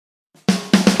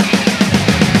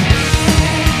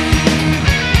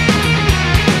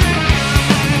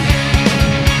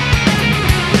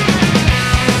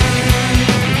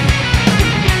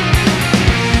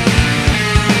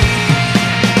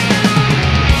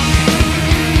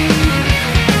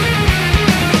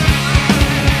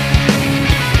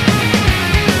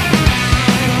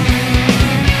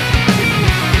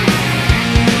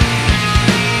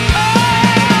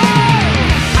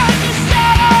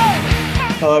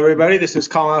everybody. This is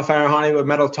Colin Farahani with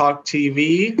Metal Talk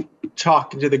TV,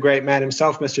 talking to the great man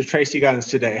himself, Mr. Tracy Guns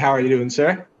today. How are you doing,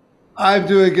 sir? I'm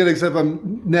doing good, except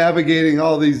I'm navigating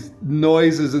all these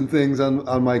noises and things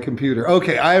on my computer.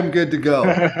 Okay, I am good to go.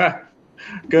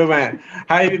 Good, man.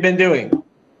 How have you been doing?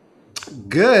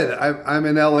 Good. I'm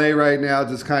in LA right now,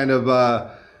 just kind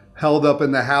of held up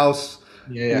in the house,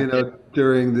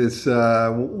 during this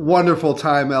wonderful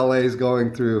time LA is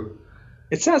going through.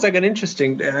 It sounds like an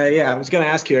interesting, I was going to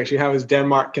ask you actually, how is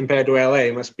Denmark compared to LA?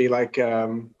 It must be like...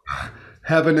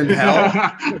 heaven and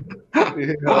hell.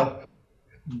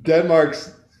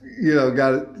 Denmark's,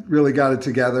 really got it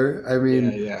together. I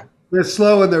mean, they're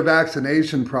slow in their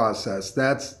vaccination process.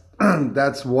 That's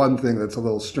one thing that's a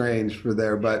little strange for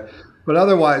there, but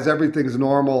otherwise everything's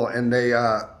normal. And they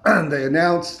they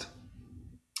announced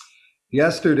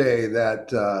yesterday that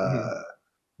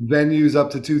venues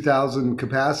up to 2,000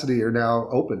 capacity are now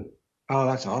open. Oh,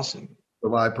 that's awesome. For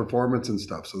live performance and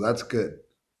stuff. So that's good.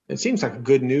 It seems like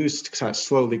good news kind of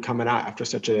slowly coming out after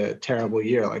such a terrible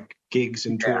year, like gigs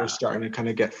and tours starting to kind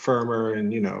of get firmer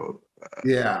and,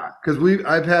 because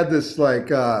I've had this it's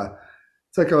like a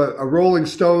Rolling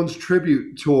Stones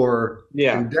tribute tour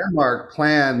in Denmark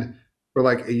planned for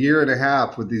like a year and a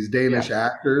half with these Danish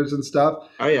actors and stuff.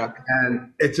 Oh, yeah.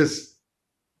 And it just,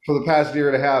 for the past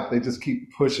year and a half, they just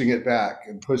keep pushing it back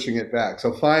and pushing it back.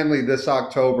 So finally this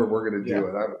October, we're going to do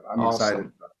it. I'm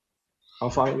excited. I'll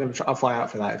fly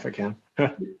out for that if I can.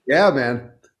 Yeah,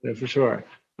 man. Yeah, for sure.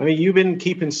 I mean, you've been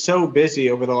keeping so busy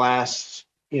over the last,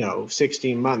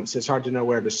 16 months. It's hard to know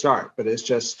where to start, but it's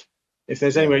just, if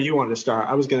there's anywhere you want to start,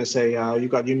 I was going to say you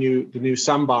got the new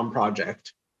Sunbomb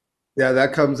project. Yeah,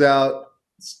 that comes out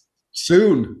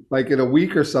soon, like in a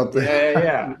week or something.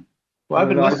 Yeah. Well, I've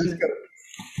been listening.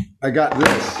 I got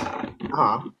this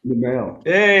in the mail.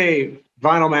 Hey,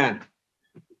 Vinyl Man.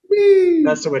 Whee!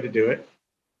 That's the way to do it.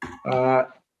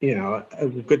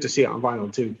 Good to see it on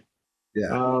vinyl too.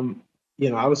 Yeah.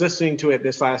 I was listening to it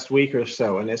this last week or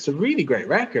so, and it's a really great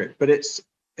record, but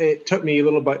it took me a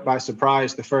little bit by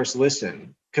surprise the first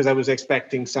listen, because I was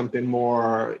expecting something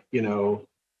more,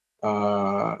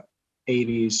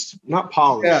 80s, not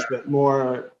polished, but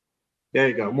more, there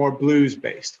you go, more blues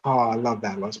based. Oh, I love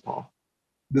that Les Paul.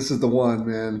 This is the one,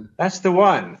 man. That's the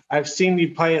one. I've seen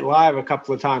you play it live a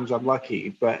couple of times. I'm lucky,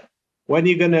 but when are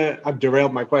you going to, I've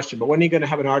derailed my question, but when are you going to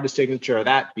have an artist signature of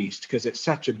that beast? Because it's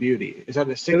such a beauty. Is that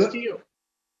a 60?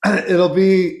 It'll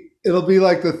be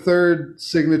like the third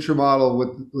signature model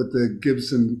with the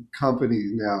Gibson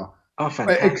company now. Oh,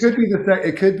 fantastic.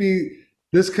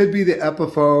 This could be the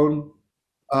Epiphone,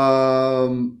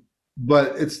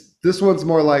 but this one's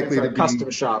more likely to be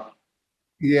custom shop.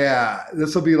 Yeah,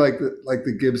 this will be like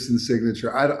the Gibson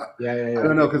signature. I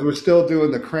don't know, because we're still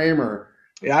doing the Kramer.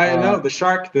 Yeah, I know the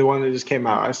Shark, the one that just came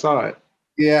out. I saw it.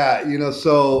 Yeah,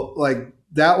 so like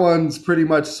that one's pretty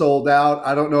much sold out.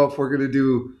 I don't know if we're going to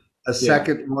do a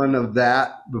second one of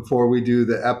that before we do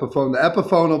the Epiphone. The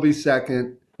Epiphone will be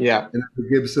second. Yeah. And the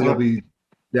Gibson will be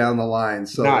down the line.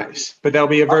 So nice. But there'll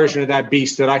be a version of that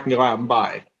beast that I can go out and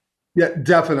buy. Yeah,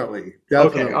 definitely.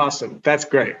 Okay, awesome. That's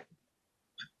great.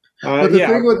 But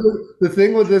the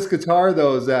thing with this guitar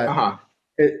though is that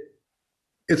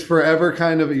it's forever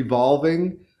kind of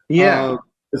evolving. Yeah.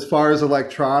 As far as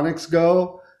electronics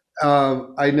go,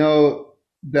 I know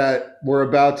that we're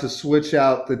about to switch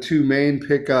out the two main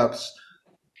pickups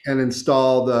and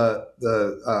install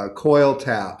the coil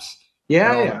taps.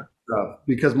 Yeah.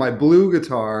 Because my blue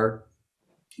guitar,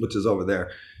 which is over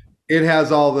there, it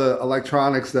has all the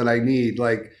electronics that I need.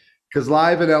 Like, because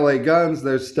live in LA Guns,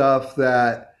 there's stuff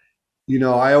that,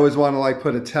 I always want to like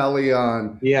put a telly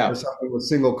on or something with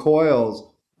single coils.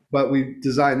 But we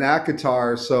designed that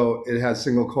guitar so it has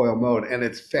single coil mode, and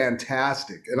it's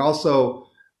fantastic. And also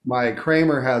my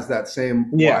Kramer has that same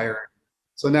wiring.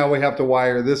 So now we have to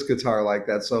wire this guitar like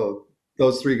that. So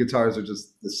those three guitars are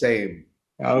just the same.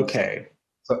 Okay.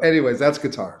 So anyways, that's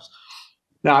guitars.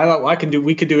 No,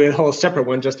 we could do a whole separate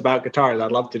one just about guitars.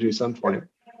 I'd love to do some point.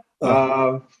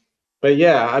 But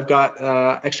yeah, I've got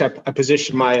actually I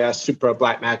positioned my Supra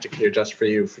Black Magic here just for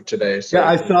you for today. So. Yeah,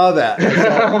 I saw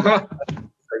that.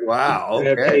 Wow.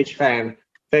 Okay. Page fan.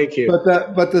 Thank you.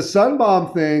 But the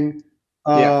Sunbomb thing,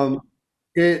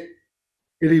 it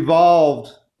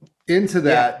evolved into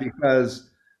that because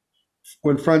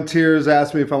when Frontiers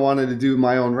asked me if I wanted to do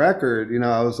my own record,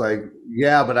 I was like,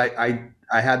 yeah, but I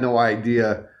had no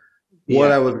idea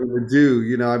what I was going to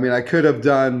do. I could have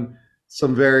done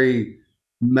some very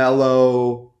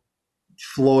mellow,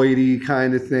 Floydy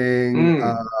kind of thing,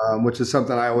 which is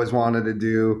something I always wanted to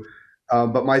do.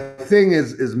 But my thing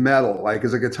is metal. Like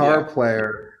as a guitar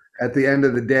player, at the end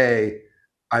of the day,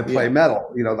 I play Yeah.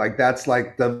 metal. You know, like that's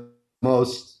like the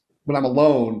most when I'm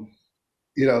alone.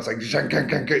 You know, it's like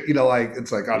you know, like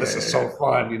it's like oh, Yeah. this is so Yeah.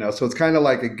 fun. You know, so it's kind of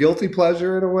like a guilty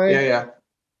pleasure in a Yeah. way. Yeah.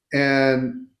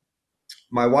 And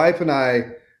my wife and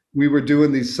I, we were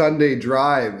doing these Sunday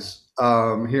drives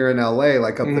here in LA,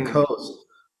 like up the Mhm. coast,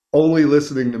 only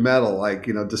listening to metal, like,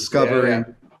 Yeah. Yeah. discovering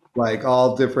like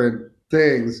all different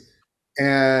things.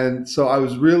 And so I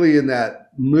was really in that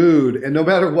mood. And no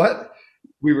matter what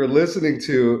we were listening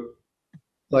to,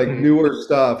 like Mhm. newer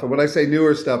stuff. And when I say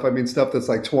newer stuff, I mean stuff that's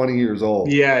like 20 years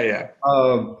old. Yeah. Yeah.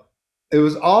 Um, it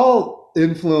was all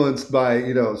influenced by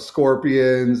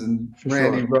Scorpions and For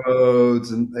Randy sure.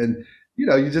 Rhoads and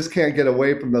you just can't get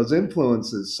away from those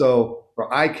influences. So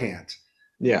or I can't.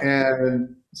 Yeah.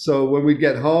 And so when we'd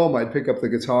get home, I'd pick up the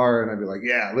guitar and I'd be like,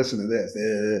 "Yeah, listen to this."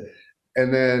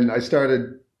 And then I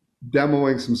started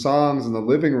demoing some songs in the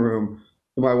living room,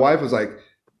 and my wife was like,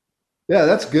 "Yeah,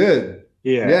 that's good.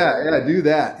 Yeah. Yeah, yeah, do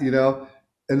that."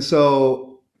 And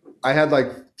so I had like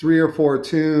three or four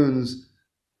tunes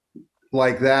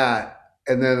like that.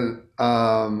 And then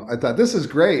I thought, this is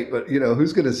great, but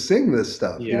who's going to sing this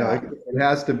stuff? Yeah. It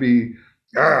has to be,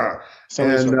 ah.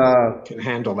 Somebody's and who can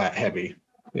handle that heavy.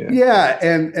 Yeah. yeah,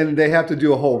 and they have to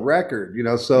do a whole record,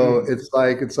 So Mm. it's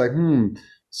like.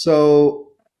 So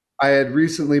I had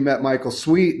recently met Michael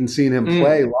Sweet and seen him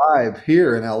play Mm. live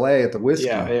here in LA at the Yeah. Whiskey,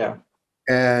 Yeah.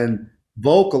 and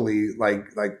vocally, like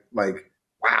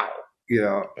wow, you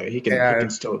know, He can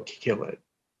and still kill it.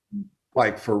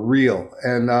 like for real.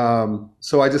 And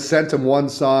so I just sent him one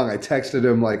song. I texted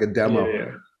him like a Yeah. demo.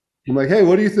 Yeah. I'm like, hey,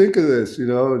 what do you think of this?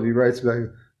 And he writes back,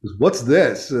 what's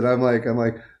this? And I'm like,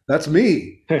 that's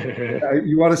me.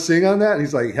 You want to sing on that? And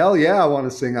he's like, hell yeah, I want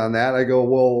to sing on that. I go,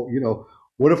 well,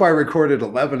 what if I recorded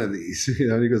 11 of these? He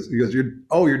goes,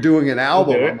 you're doing an I'll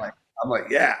do album. it. I'm like,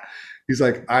 yeah. He's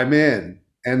like, I'm in.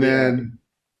 And Yeah. then,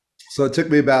 so it took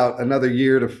me about another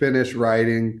year to finish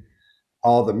writing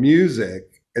all the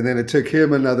music. And then it took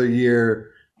him another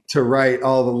year to write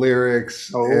all the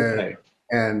lyrics Oh, okay.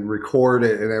 and record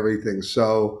it and everything.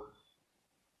 So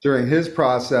during his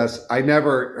process, I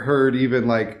never heard even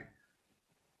like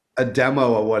a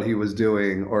demo of what he was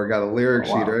doing or got a lyric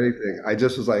Oh, sheet or wow. anything. I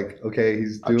just was like, okay,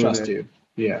 he's I doing trust it. you.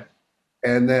 Yeah.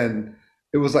 And then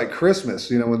it was like Christmas,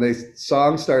 when they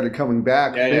songs started coming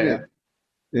back Yeah. Yeah. finished.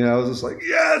 I was just like,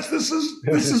 yes, this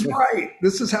is Yeah. right.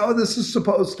 This is how this is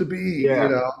supposed to be.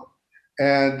 Yeah.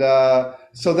 And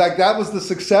so that was the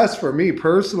success for me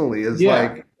personally. Is Yeah.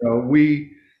 like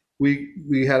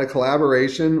we had a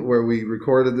collaboration where we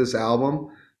recorded this album,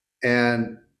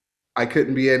 and I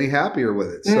couldn't be any happier with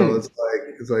it. So Mm.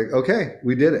 it's like okay,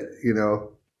 we did it.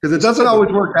 Because it It's doesn't good.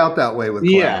 always work out that way with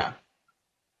collaboration. Yeah.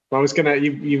 I was gonna.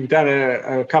 You've done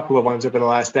a couple of ones over the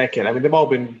last decade. I mean, they've all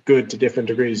been good to different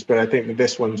degrees, but I think that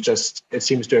this one's just. It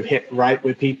seems to have hit right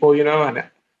with people, and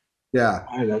Yeah,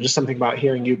 I don't know, just something about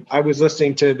hearing you. I was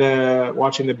listening to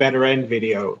watching the Better End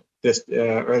video this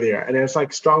earlier, and there's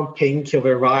like strong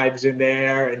Painkiller vibes in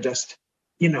there, and just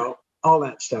all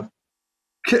that stuff.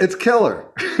 it's killer.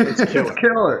 It's It's killer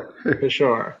killer. for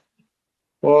sure.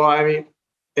 Well, I mean,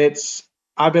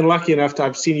 I've been lucky enough to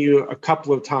I've seen you a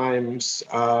couple of times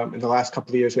in the last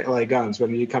couple of years with LA Guns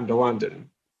when you come to London,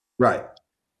 Right.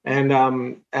 and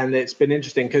it's been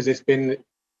interesting because it's been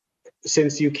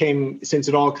since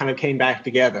it all kind of came back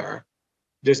together,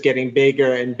 just getting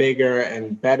bigger and bigger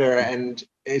and better. And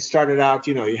it started out,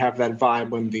 you have that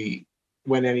vibe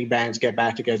when any bands get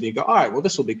back together, you go, all right, well,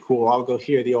 this will be cool. I'll go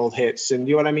hear the old hits, and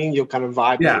you know what I mean? You'll kind of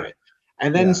vibe to Yeah. it.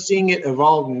 And then Yeah. seeing it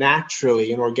evolve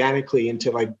naturally and organically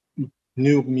into like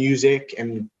new music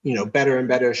and, better and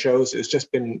better shows, it's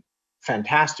just been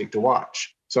fantastic to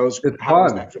watch. So It's how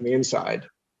was fun. that from the inside?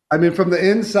 I mean, from the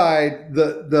inside,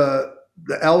 the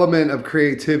element of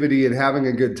creativity and having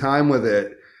a good time with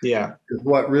it Yeah. is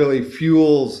what really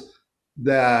fuels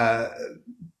the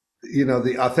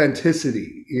the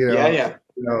authenticity. Yeah. Yeah.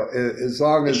 As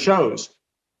long It as shows.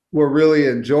 we're really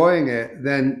enjoying it,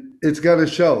 then it's gonna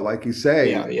show, like you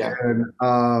say. Yeah. Yeah.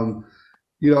 And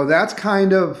that's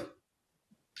kind of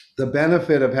the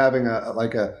benefit of having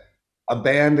a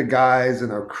band of guys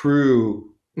and a crew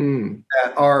Mm.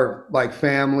 that are like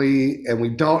family, and we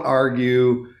don't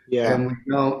argue Yeah. and we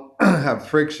don't have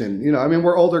friction. I mean,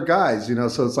 we're older guys,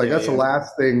 so it's like Yeah. that's the Yeah.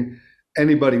 last thing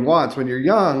anybody wants. When you're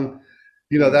young,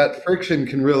 that friction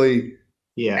can really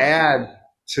Yeah. add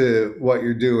to what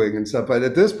you're doing and stuff. But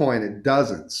at this point, it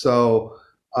doesn't. So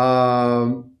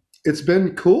it's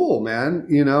been cool, man.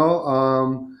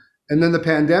 And then the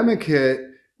pandemic hit,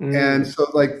 and Mm. so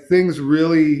like things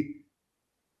really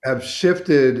have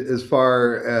shifted as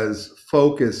far as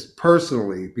focus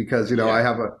personally, because Yeah. I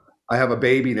have I have a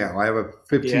baby now. I have a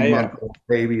Yeah, yeah, 15-month-old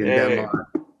baby in yeah, Denmark,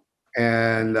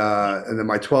 and then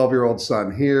my 12-year-old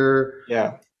son here.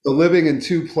 yeah, So living in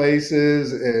two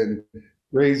places and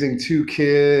raising two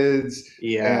kids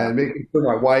yeah, and making sure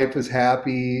my wife is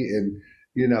happy, and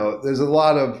there's a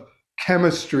lot of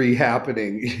chemistry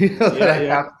happening, yeah,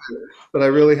 yeah. that I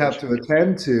really have to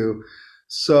attend to.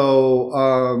 So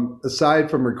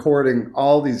aside from recording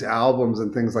all these albums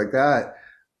and things like that,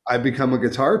 I've become a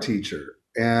guitar teacher,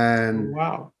 Oh, and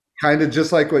wow. kind of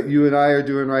just like what you and I are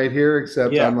doing right here, except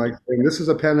I'm Yeah. like saying this is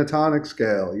a pentatonic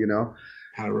scale.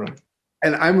 How to run.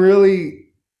 And I'm really,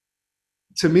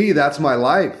 to me, that's my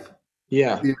life,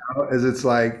 Yeah. as it's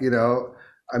like,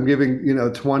 I'm giving,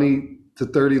 20 to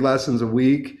 30 lessons a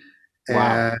week,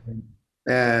 Wow. and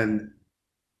and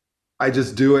I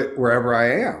just do it wherever I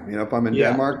am. If I'm in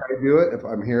Yeah. Denmark, I do it. If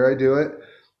I'm here, I do it.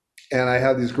 And I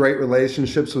have these great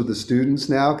relationships with the students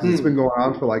now because it's been Mm. going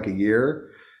on for like a year.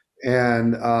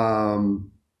 And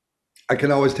I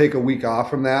can always take a week off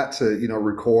from that to,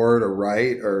 record or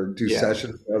write or do Yeah.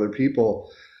 sessions with other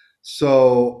people.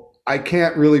 So I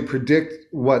can't really predict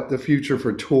what the future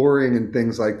for touring and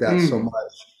things like that so Mm.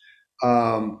 much.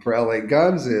 For LA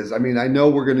Guns is, I mean, I know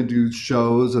we're going to do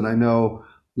shows, and I know,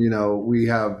 we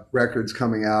have records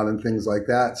coming out and things like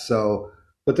that. So,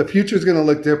 but the future is going to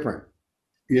look different,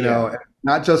 Yeah.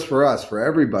 not just for us, for For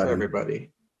everybody.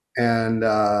 everybody. And,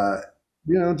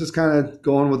 just kind of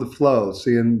going with the flow,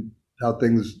 seeing how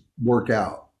things work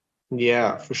out.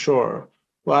 Yeah, for sure.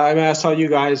 Well, I mean, I saw you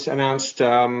guys announced,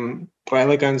 well,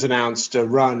 LA Guns announced a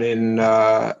run in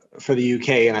for the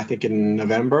UK, and I think in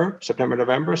November, September,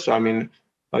 November. So I mean,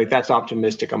 like that's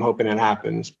optimistic. I'm hoping it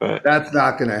happens, but That's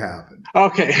not going to happen.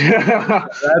 okay.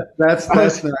 That's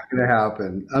not going to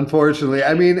happen, unfortunately.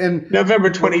 I mean, and November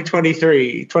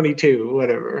 2023, 22,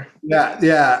 whatever.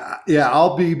 yeah.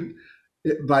 I'll be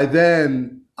by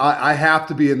then. I have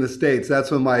to be in the States. That's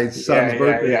when my son's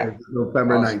birthday Yeah. is,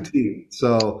 November Awesome. 19th.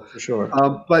 So, For sure.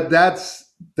 but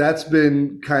that's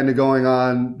been kind of going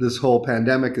on this whole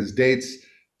pandemic, as dates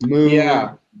moved,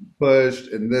 Yeah.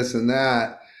 pushed, and this and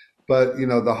that. But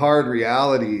the hard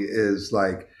reality is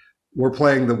like we're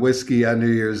playing the Whiskey on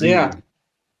New Year's Yeah. Eve,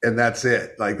 and that's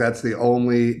it. Like that's the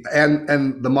only,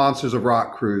 and the Monsters of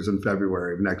Rock cruise in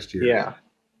February of next year. Yeah.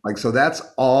 Like, so that's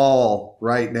all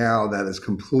right now that is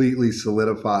completely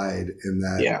solidified in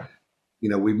that, Yeah.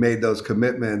 we've made those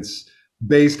commitments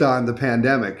based on the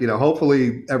pandemic.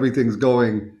 Hopefully everything's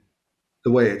going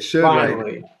the way it should right now.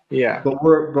 Finally. Yeah. But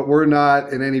we're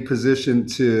not in any position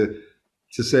to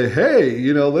say, hey,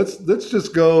 let's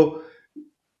just go.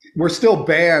 We're still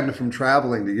banned from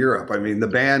traveling to Europe. I mean, the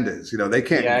band is, they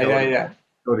can't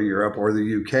go to Europe or the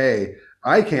UK.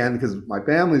 I can because my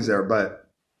family's there, but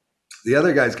the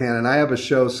other guys can. And I have a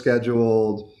show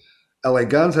scheduled. LA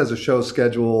Guns has a show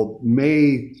scheduled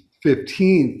May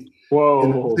 15th Whoa.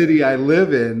 in the city I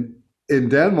live in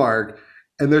Denmark,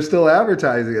 and they're still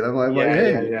advertising it. I'm like,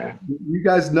 hey, you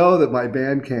guys know that my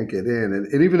band can't get in.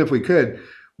 And even if we could,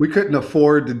 we couldn't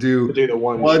afford to do the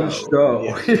one show.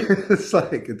 Yeah. It's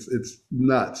like, it's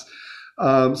nuts.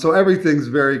 So everything's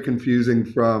very confusing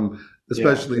from,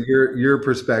 especially your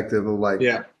perspective of like,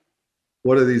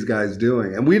 what are these guys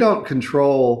doing? And we don't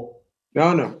control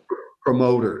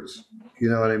promoters. You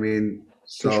know what I mean?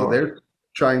 So they're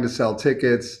trying to sell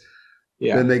tickets.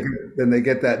 Yeah. Then they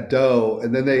get that dough,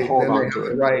 and then they have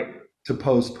the right to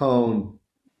postpone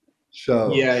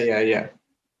shows. Yeah.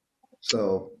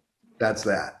 So that's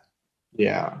that.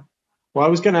 Yeah.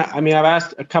 Well, I've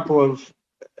asked a couple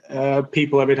of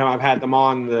people every time I've had them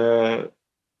on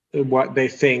what they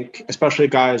think, especially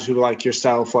guys who like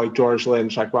yourself, like George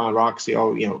Lynch, like Ron Roxy,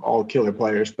 all killer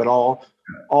players, but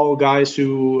all guys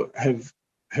who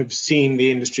have seen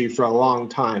the industry for a long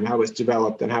time, how it's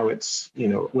developed and how it's,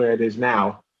 where it is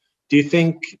now. Do you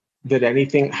think that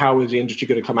how is the industry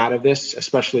going to come out of this,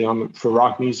 especially for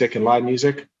rock music and live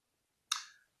music?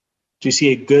 Do you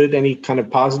see any kind of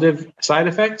positive side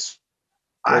effects?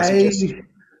 I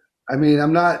mean,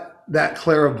 I'm not that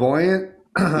clairvoyant.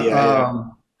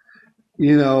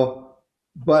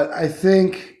 But I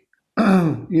think,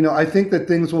 I think that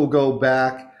things will go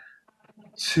back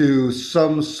to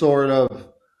some sort of,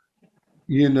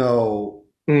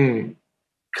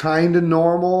 kind of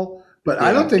normal, but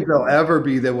I don't think they'll ever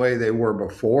be the way they were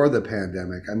before the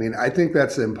pandemic. I mean, I think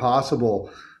that's impossible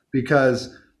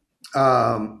because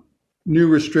new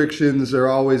restrictions are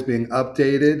always being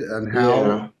updated on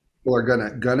how people are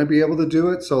gonna be able to do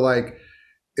it. So like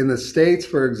in the States,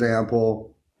 for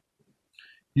example,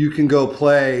 you can go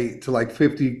play to like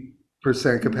 50%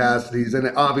 capacities, and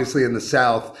obviously in the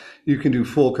South you can do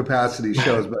full capacity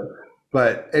shows,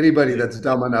 but anybody that's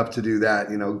dumb enough to do that,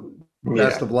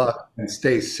 best Yeah. of luck and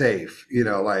stay safe.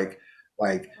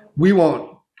 Like we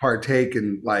won't partake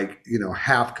in like,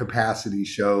 half capacity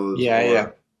shows Yeah. Yeah.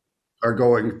 or are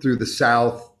going through the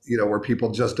South, where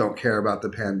people just don't care about the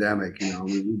pandemic.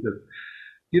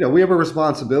 We have a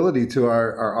responsibility to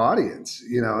our audience.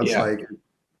 It's Yeah. like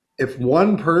if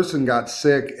one person got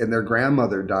sick and their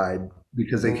grandmother died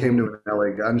because they came to Mm, an LA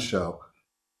gun show,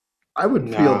 I would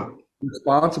feel no.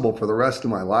 responsible for the rest of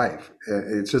my life.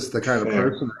 It's just the kind of Fair.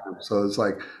 person I am. So it's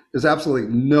like there's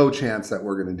absolutely no chance that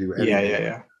we're going to do Yeah. anything. Yeah.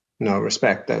 Yeah. No,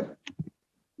 respect that.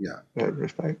 Yeah.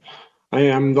 Respect. I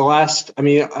am the last. I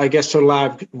mean, I guess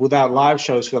so. Without live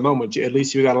shows for the moment, at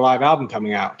least you got a live album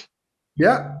coming out.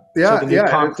 Yeah. So Yeah. the new Yeah. And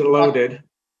it's Cocked and Loaded,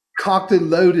 cocked and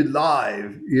loaded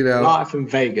live. live from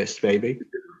Vegas, baby.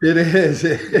 It is.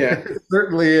 Yeah. It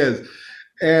certainly is.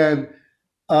 And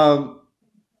um,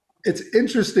 it's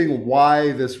interesting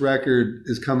why this record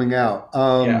is coming out.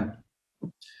 Yeah.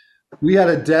 We had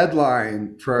a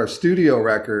deadline for our studio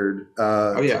record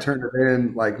Oh to yeah. turn it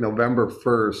in like November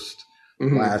 1st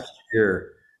Mhm. last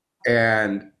year.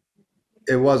 And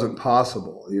it wasn't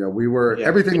possible. Yeah.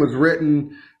 Everything was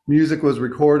written, music was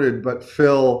recorded, but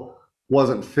Phil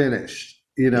wasn't finished,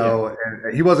 and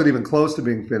he wasn't even close to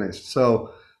being finished.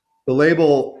 So the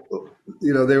label,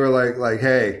 they were like,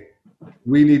 hey,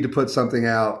 we need to put something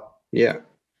out Yeah.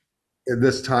 in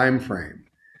this time frame.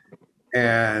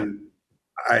 And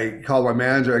I called my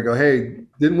manager. I go, hey,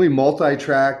 didn't we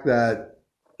multi-track that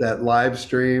live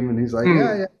stream? And he's like,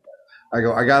 yeah. I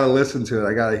go, I got to listen to it.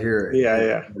 I got to hear it. Yeah.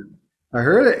 Yeah. I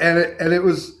heard it, and it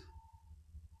was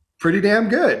pretty damn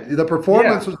good. The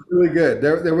performance was really good.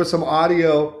 There was some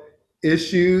audio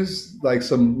issues, like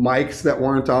some mics that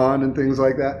weren't on and things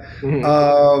like that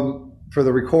for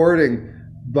the recording.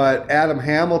 But Adam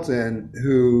Hamilton,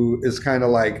 who is kind of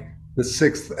like the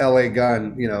sixth LA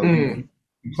gun,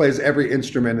 he plays every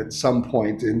instrument at some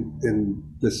point in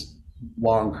this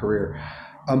long career.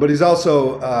 But he's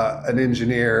also an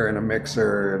engineer and a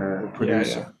mixer and a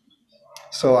producer. Yeah.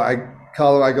 So I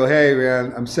call him. I go, hey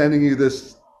man, I'm sending you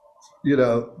this,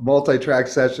 multi-track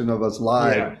session of us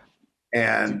live,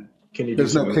 and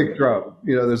there's no kick drum.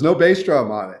 There's no bass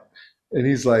drum on it. And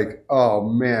he's like, oh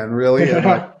man, really? I'm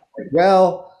like,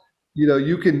 well,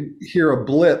 you can hear a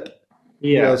blip.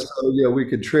 Yeah. So we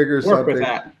could trigger Work with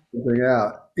that. something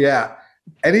out. Yeah,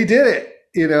 and he did it.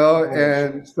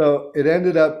 And so it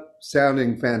ended up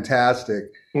sounding fantastic,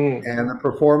 and the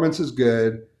performance is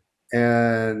good.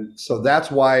 And so that's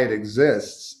why it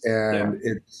exists. And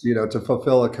it's, to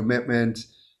fulfill a commitment,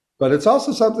 but it's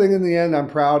also something in the end I'm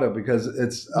proud of because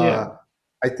it's,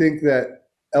 I think that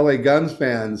LA Guns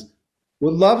fans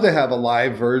would love to have a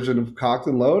live version of Cocked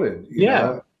and Loaded. You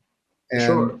know? And,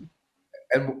 sure.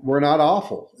 And we're not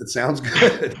awful. It sounds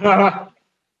good.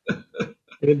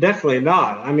 Definitely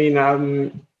not. I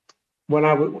mean, when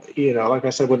I would, like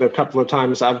I said, with a couple of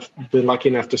times I've been lucky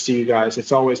enough to see you guys,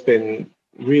 it's always been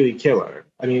really killer.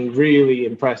 I mean, really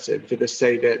impressive to just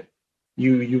say that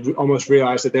you almost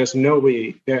realize that there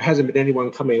hasn't been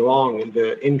anyone coming along in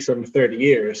the interim 30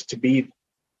 years to be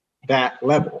that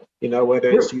level,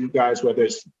 whether it's you guys, whether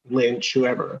it's Lynch,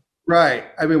 whoever. Right.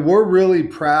 I mean, we're really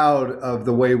proud of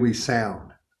the way we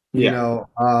sound.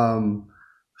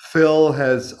 Phil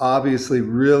has obviously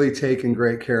really taken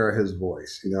great care of his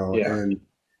voice,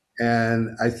 and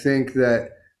I think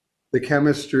that the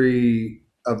chemistry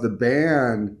of the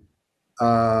band,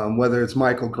 whether it's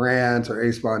Michael Grant or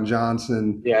Ace Von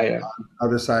Johnson, on the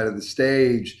other side of the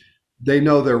stage, they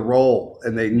know their role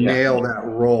and they nail that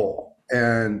role.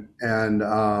 And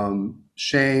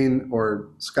Shane or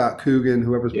Scott Coogan,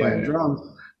 whoever's playing drums,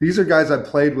 these are guys I've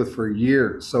played with for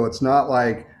years. So it's not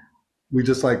like we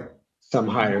just like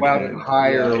hire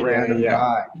a random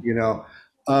guy,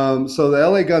 So the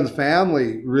LA Guns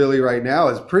family really right now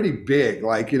is pretty big.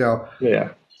 Like,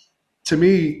 to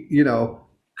me,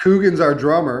 Coogan's our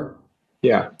drummer.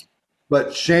 Yeah.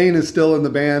 But Shane is still in the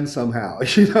band somehow.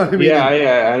 You know what I mean?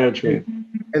 Yeah, I know what you mean.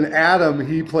 And Adam,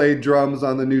 he played drums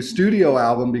on the new studio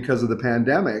album because of the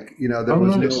pandemic. There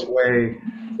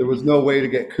was no way to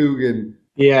get Coogan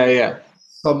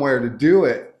somewhere to do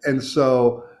it. And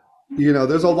so,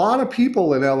 there's a lot of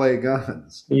people in LA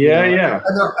Guns.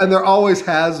 And there always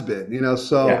has been,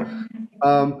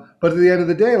 but at the end of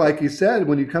the day, like you said,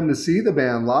 when you come to see the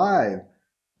band live,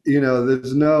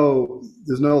 there's no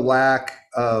lack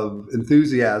of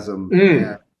enthusiasm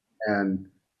and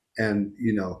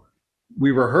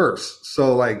we rehearse.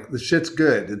 So like the shit's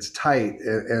good. It's tight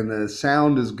and the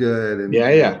sound is good. And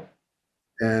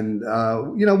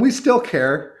and we still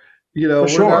care.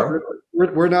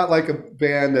 We're not like a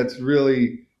band that's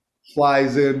really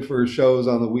flies in for shows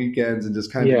on the weekends and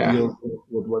just kind of Yeah. deals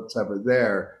with what's ever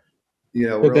there. You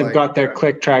know, But we're they've like, got their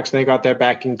click tracks and they got their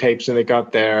backing tapes and they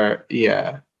got their,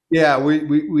 yeah. yeah,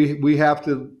 we have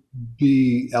to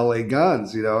be LA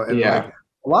Guns, you know, and like Yeah.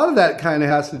 a lot of that kind of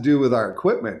has to do with our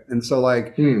equipment. And so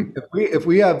like Hmm. if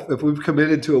we've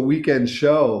committed to a weekend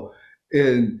show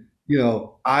in, you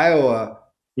know, Iowa,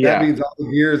 that Yeah. means all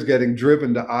the gear is getting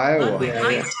driven to Iowa. Ludwig Yeah,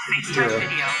 Heights, start yeah.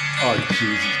 video. Oh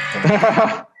Jesus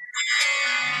Christ.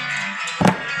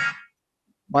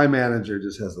 My manager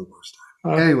just has the worst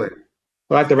time. Anyway,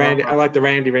 I like the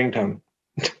Randy ringtone.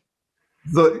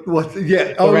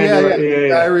 yeah. Oh Randy, yeah, yeah. yeah.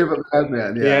 Diary of a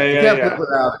Madman. Yeah. You can't live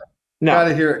without it. No.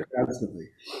 Gotta hear it constantly.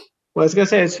 Well, I was gonna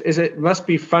say, it must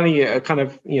be funny, kind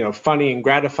of, you know, funny and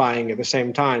gratifying at the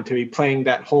same time to be playing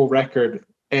that whole record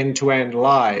end to end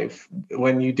live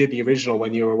when you did the original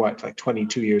when you were what, like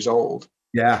 22 years old.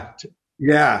 Yeah.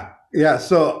 Yeah. Yeah.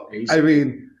 So Crazy. I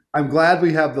mean, I'm glad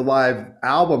we have the live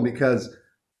album because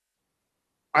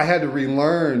I had to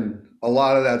relearn a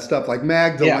lot of that stuff. Like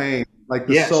Magdalene, like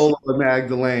the solo of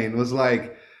Magdalene was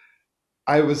like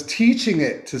I was teaching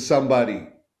it to somebody,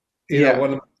 you know,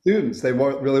 one of my students. They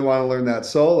really want to learn that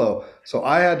solo. So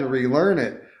I had to relearn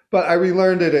it. But I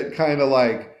relearned it at kind of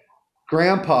like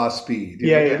grandpa speed.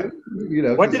 You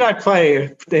know, what did I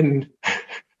play then?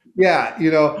 Yeah,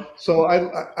 you know, so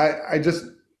I just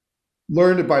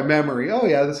learned it by memory. Oh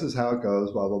yeah, this is how it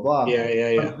goes, blah blah blah.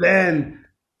 Yeah. But then,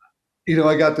 you know,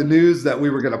 I got the news that we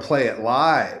were going to play it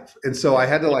live, and so I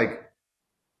had to like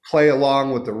play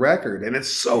along with the record, and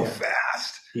it's so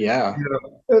fast. Yeah. You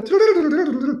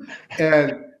know?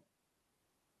 And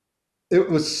it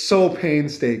was so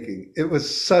painstaking. It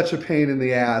was such a pain in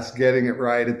the ass getting it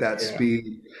right at that speed.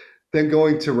 Then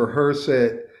going to rehearse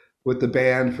it with the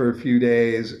band for a few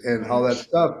days and all that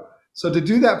stuff. So to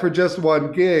do that for just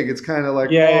one gig, it's kind of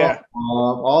like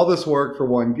all this work for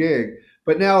one gig.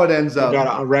 But now it ends up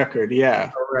got a record,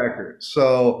 a record.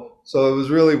 So it was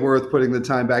really worth putting the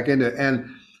time back into it. And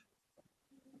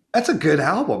that's a good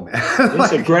album, man.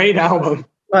 It's a great album.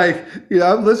 Like, you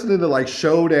know, I'm listening to like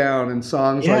Showdown and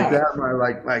songs like that. And I'm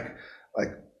like,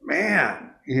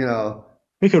 man, you know,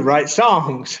 we could write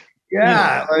songs.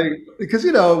 Yeah, like because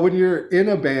you know when you're in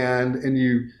a band and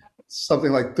you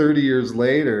something like 30 years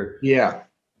later,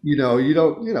 you know you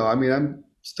don't, you know, I mean I'm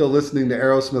still listening to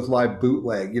Aerosmith live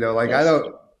bootleg, you know, like I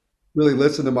don't really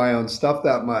listen to my own stuff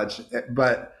that much,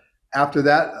 but after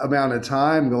that amount of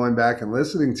time going back and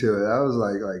listening to it, I was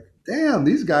like damn,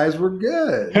 these guys were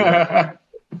good. You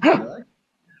know,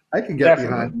 I can get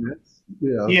behind this, you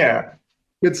know. So,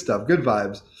 good stuff, good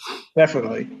vibes.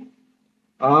 Definitely.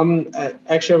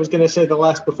 Actually, I was going to say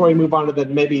before we move on to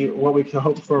maybe what we can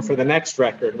hope for the next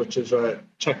record, which is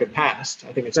Checkered Past.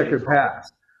 I think it's Checkered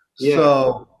Past. Yeah.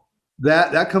 So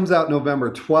that comes out November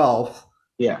 12th.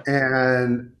 Yeah.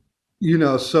 And, you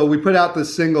know, so we put out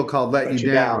this single called Let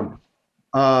You Down.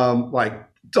 Like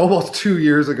almost 2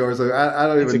 years ago or so. I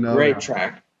don't even know. It's a great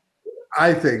track.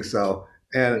 I think so.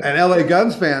 And LA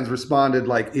Guns fans responded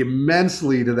like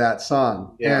immensely to that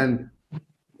song. Yeah. And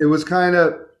it was kind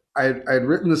of, I'd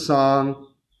written the song,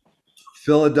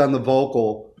 Phil had done the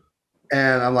vocal,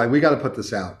 and I'm like, we got to put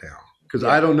this out now because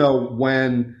I don't know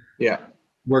when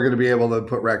we're going to be able to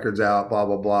put records out, blah,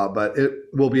 blah, blah, but it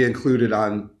will be included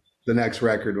on the next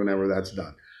record whenever that's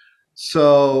done.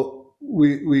 So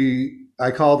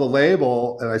I called the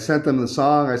label and I sent them the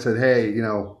song. I said, hey, you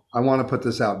know, I want to put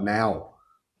this out now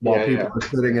while people are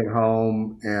sitting at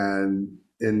home and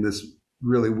in this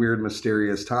really weird,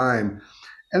 mysterious time.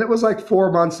 And it was like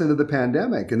 4 months into the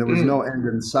pandemic and there was no end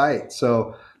in sight.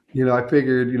 So, you know, I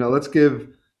figured, you know, let's give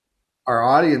our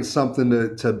audience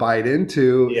something to bite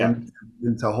into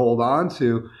and to hold on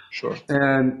to. Sure.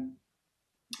 And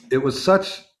it was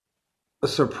such a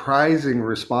surprising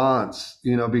response,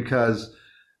 you know, because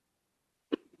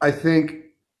I think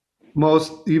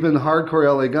most, even hardcore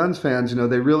LA Guns fans, you know,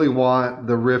 they really want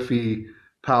the riffy,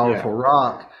 powerful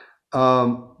rock.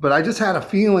 But I just had a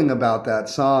feeling about that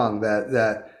song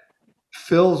that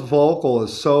Phil's vocal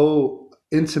is so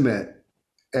intimate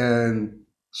and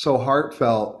so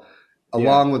heartfelt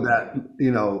along with that,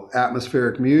 you know,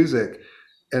 atmospheric music,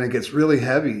 and it gets really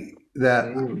heavy that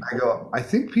I go, I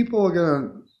think people are going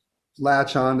to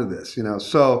latch onto this, you know?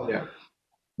 So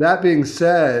that being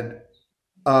said,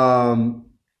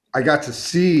 I got to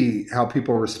see how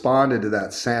people responded to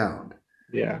that sound.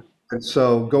 Yeah. And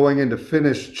so going into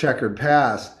finished Checkered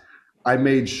Past, I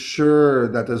made sure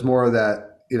that there's more of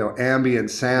that, you know,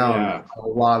 ambient sound on a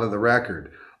lot of the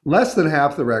record. Less than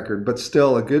half the record, but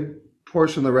still a good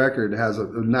portion of the record has a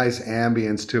nice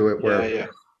ambience to it where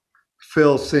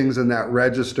Phil sings in that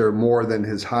register more than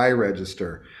his high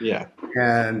register. Yeah.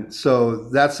 And so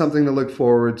that's something to look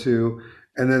forward to.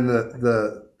 And then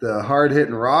the hard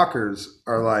hitting rockers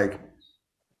are like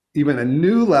even a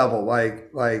new level.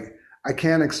 Like I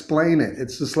can't explain it.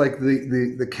 It's just like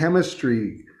the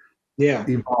chemistry Yeah.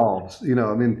 evolves. You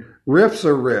know, I mean, riffs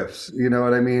are riffs. You know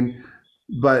what I mean?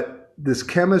 But this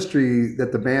chemistry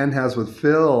that the band has with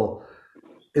Phil,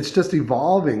 it's just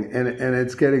evolving, and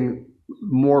it's getting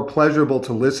more pleasurable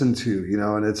to listen to. You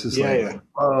know, and it's just Yeah. like, Yeah.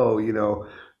 oh, you know.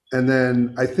 And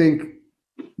then I think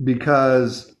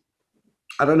because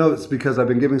I don't know, it's because I've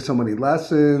been giving so many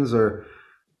lessons or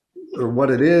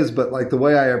what it is, but like the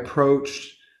way I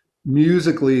approach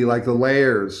musically, like the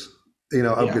layers, you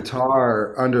know, of Yeah.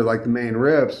 guitar under like the main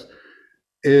riffs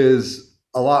is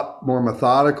a lot more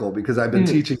methodical because I've been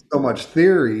teaching so much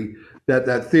theory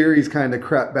that theory's kind of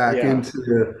crept back Yeah.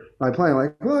 into my playing.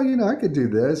 Like, well, you know, I could do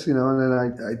this, you know, and then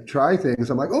I try things.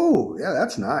 I'm like, oh, yeah,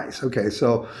 that's nice. Okay,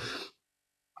 so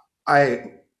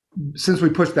since we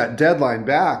pushed that deadline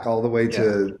back all the way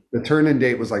to the turn-in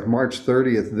date was like March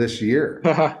 30th this year.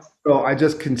 So I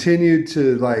just continued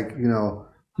to like, you know,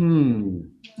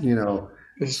 you know,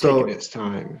 It's so taking its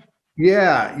time.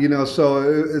 yeah, you know, so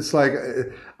it's like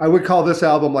I would call this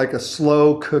album like a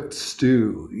slow cooked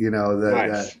stew, you know,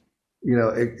 that you know,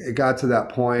 it got to that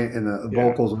point and the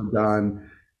vocals were done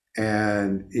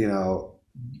and, you know,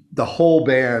 the whole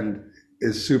band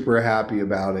is super happy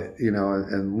about it, you know,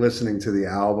 and listening to the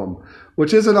album,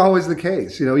 which isn't always the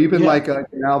case. You know, even like an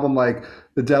album like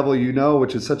The Devil You Know,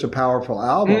 which is such a powerful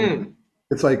album.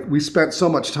 It's like we spent so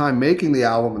much time making the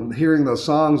album and hearing those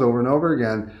songs over and over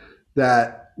again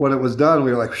that when it was done,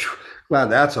 we were like, glad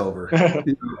that's over.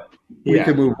 You know, we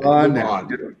can move on now.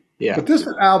 Yeah. But this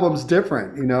album's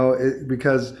different, you know,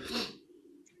 because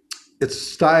it's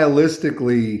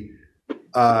stylistically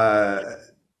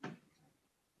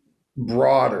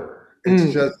broader.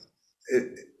 It's just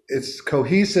it's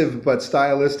cohesive, but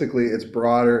stylistically it's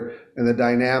broader, and the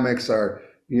dynamics are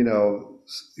you know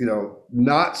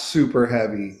not super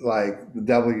heavy like The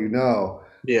Devil You Know.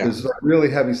 Yeah, there's really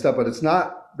heavy stuff, but it's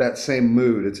not that same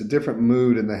mood. It's a different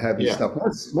mood in the heavy stuff.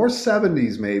 More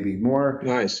 70s maybe, more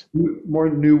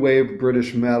new wave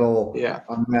British metal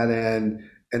on that end,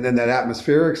 and then that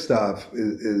atmospheric stuff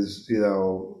is you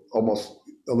know almost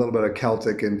a little bit of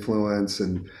Celtic influence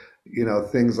and you know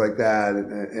things like that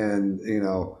and you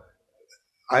know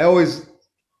I always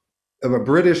am a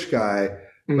British guy,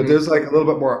 but there's like a little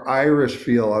bit more Irish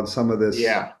feel on some of this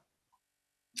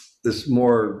this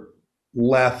more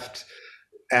left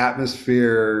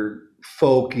atmosphere,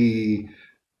 folky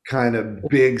kind of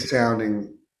big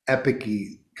sounding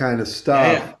epic-y kind of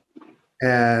stuff.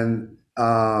 And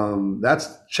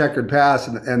that's Checkered Past,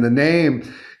 and the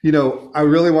name, you know, I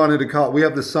really wanted to call it, we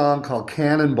have the song called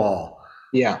Cannonball.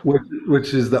 Yeah.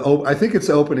 Which is I think it's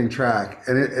the opening track,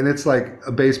 and it's like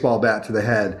a baseball bat to the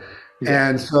head. Yeah.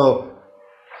 And so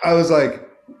I was like,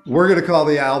 we're going to call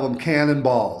the album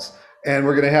Cannonballs, and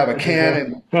we're going to have a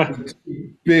cannon,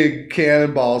 big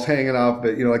cannonballs hanging off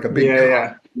it, you know, like a big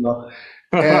car, you know?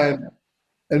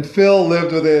 And Phil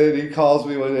lived with it, and he calls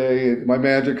me one day, and my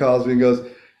manager calls me and goes,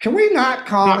 can we not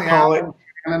call the album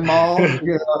Cannonballs?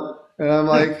 You know? And I'm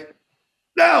like,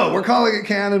 no, we're calling it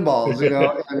Cannonballs, you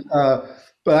know. And,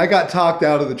 but I got talked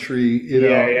out of the tree, you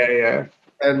know.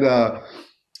 And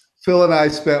Phil and I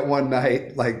spent one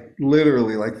night, like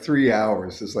literally like 3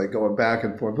 hours, just like going back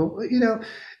and forth. But you know,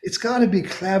 it's got to be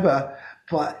clever.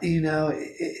 But you know,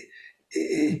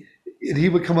 and he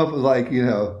would come up with like, you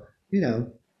know,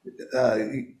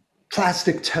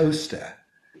 plastic toaster.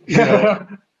 You know?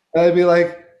 And I'd be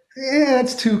like, yeah,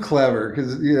 that's too clever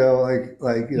because you know,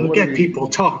 like you know, we'll get people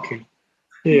talking.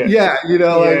 Yeah, you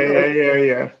know,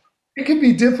 yeah. It can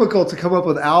be difficult to come up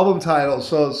with album titles,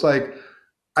 so it's like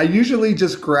I usually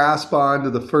just grasp onto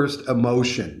the first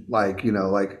emotion, like you know,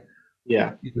 like you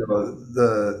know,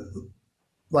 the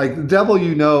Devil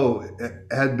You Know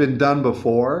had been done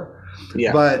before,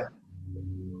 but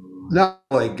not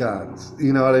like Guns,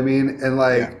 you know what I mean? And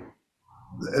like,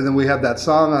 and then we have that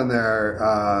song on there.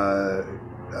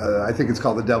 I think it's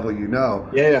called The Devil You Know.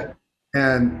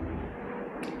 And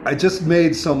I just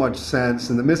made so much sense,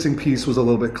 and the missing piece was a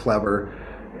little bit clever,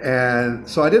 and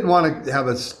so I didn't want to have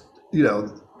a, you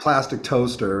know, plastic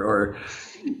toaster or,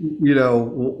 you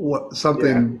know,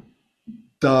 something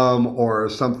dumb or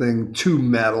something too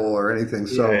metal or anything.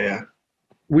 So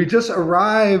we just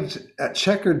arrived at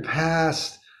Checkered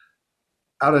Past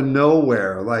out of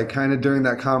nowhere, like kind of during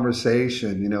that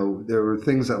conversation. You know, there were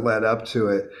things that led up to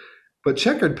it. But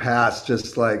Checkered Past,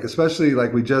 just like, especially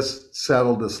like we just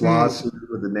settled this lawsuit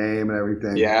with the name and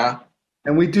everything.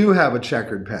 and we do have a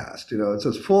checkered past. It's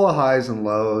just full of highs and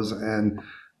lows, and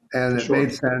For it sure.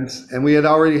 made sense. And we had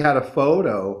already had a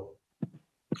photo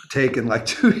taken like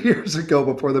 2 years ago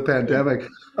before the pandemic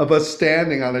of us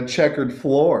standing on a checkered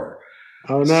floor.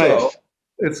 Oh, So nice.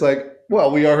 it's like, well,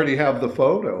 we already have the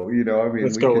photo. I mean,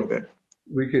 Let's go with it.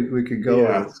 we could go with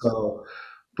Yeah. it. So,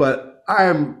 but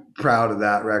I'm proud of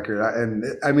that record. And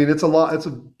I mean, it's a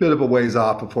bit of a ways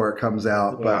off before it comes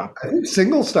out, Yeah. but I think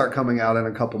singles start coming out in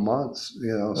a couple months,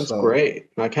 That's so. great.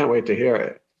 I can't wait to hear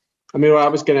it. I mean, I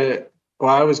was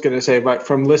gonna say, right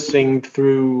from listening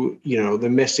through, the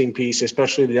missing piece,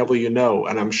 especially the Devil You Know,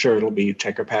 and I'm sure it'll be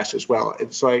Checker Pass as well.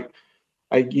 It's like,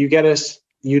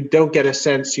 you don't get a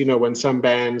sense, when some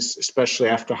bands, especially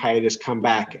after hiatus, come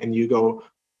back and you go,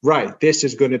 right, this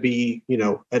is going to be,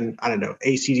 an, I don't know,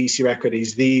 AC/DC record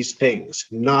is these things,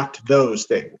 not those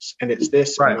things, and it's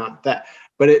this and Right. not that.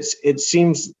 But it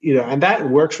seems, and that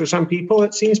works for some people,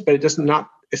 it seems, but it's not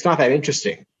that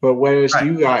interesting. But whereas Right.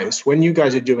 you guys, when you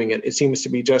guys are doing it, it seems to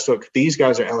be just, look, these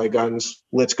guys are LA Guns,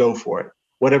 let's go for it.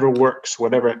 Whatever works,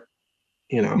 whatever,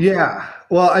 Yeah.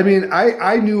 Well, I mean,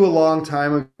 I knew a long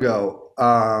time ago.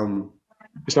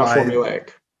 it's not I formulaic.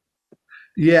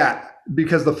 Yeah,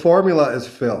 because the formula is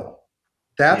Phil.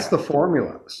 That's Yeah. the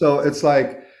formula. So it's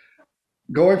like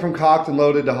going from Cocked and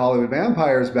Loaded to Hollywood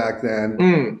Vampires back then.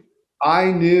 Mm,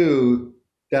 I knew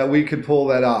that we could pull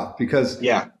that off because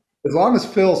yeah. as long as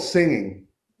Phil's singing,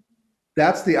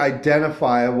 that's the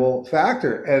identifiable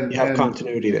factor. You have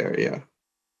continuity there, yeah.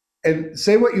 And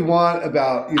say what you want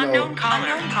about, Unknown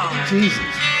caller. Jesus.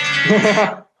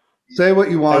 Say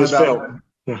what you That want was about, Phil.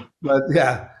 Yeah. but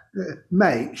yeah,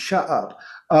 mate, shut up.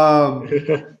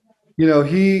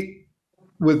 He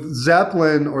with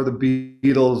Zeppelin or the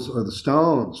Beatles or the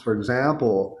Stones, for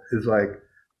example, is like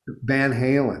Van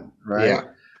Halen, right? Yeah.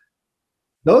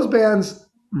 Those bands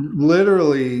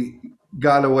literally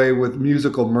got away with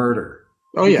musical murder.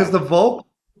 Oh, because yeah.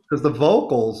 the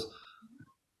vocals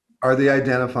are the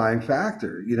identifying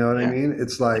factor. You know what I Yeah. mean?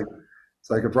 It's like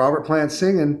if Robert Plant's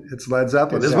singing, it's Led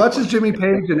Zeppelin. It's As much Zeppelin. as Jimmy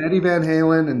Page and Eddie Van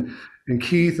Halen and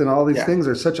Keith and all these Yeah. things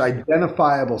are such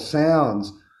identifiable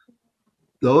sounds,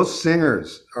 those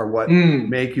singers are what Mm.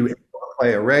 make you able to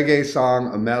play a reggae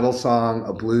song, a metal song,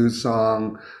 a blues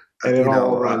song. And it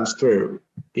all runs through.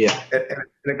 Yeah. And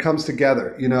it comes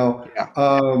together, Yeah.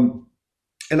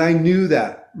 And I knew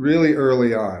that really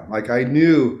early on. Like I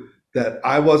knew that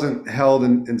I wasn't held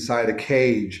inside a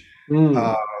cage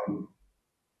Mm.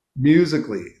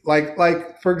 musically. Like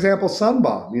for example,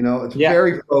 Sunbomb. It's Yeah.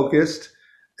 very focused.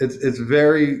 It's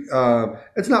very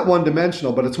it's not one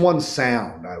dimensional, but it's one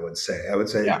sound. I would say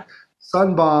Yeah.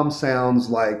 Sunbomb sounds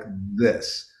like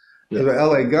this. Yeah. The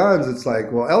LA Guns, it's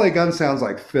like, well, LA Guns sounds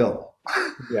like Phil.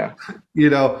 Yeah.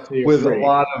 you're with free. a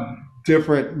lot of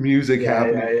different music Yeah.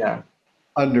 happening Yeah.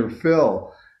 under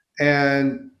Phil.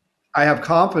 And I have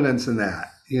confidence in that,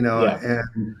 Yeah.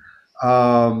 and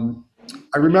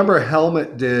I remember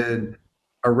Helmet did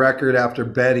a record after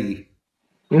Betty.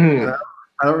 Mm.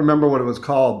 I don't remember what it was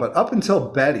called, but up until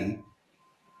Betty,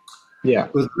 Yeah.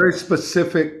 it was a very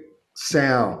specific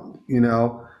sound,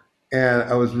 and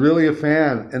I was really a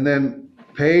fan. And then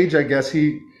Page, I guess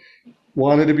he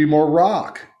wanted to be more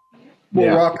rock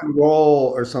and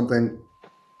roll or something.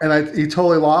 And he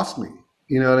totally lost me.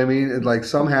 You know what I mean? And like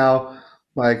somehow,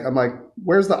 like I'm like,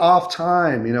 where's the off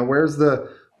time? Where's the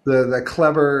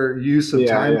clever use of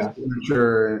time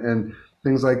signature and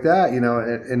things like that?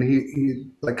 And he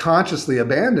like consciously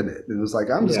abandoned it. It was like,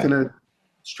 I'm just gonna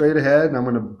straight ahead and I'm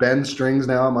gonna bend strings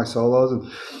now on my solos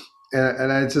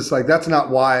and it's just like that's not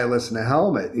why I listen to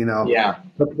Helmet. Yeah.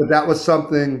 But that was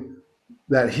something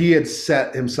that he had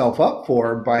set himself up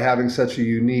for by having such a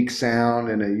unique sound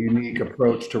and a unique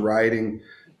approach to writing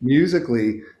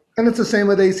musically. And it's the same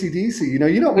with AC/DC. You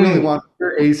don't really want to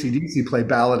hear AC/DC play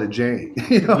Ballad of Jane.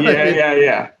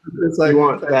 Yeah. It's like You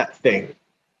want that thing.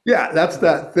 Yeah, that's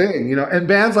that thing. And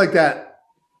bands like that,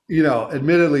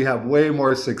 admittedly have way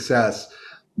more success,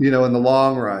 in the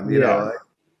long run.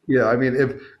 I mean,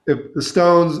 if the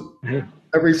Stones,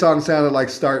 every song sounded like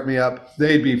 "Start Me Up,"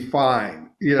 they'd be fine.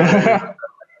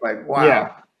 Like, wow.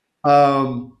 Yeah.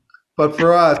 But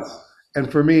for us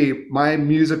and for me, my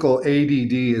musical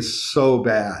ADD is so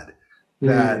bad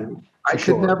that I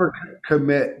could never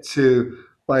commit to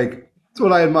like. That's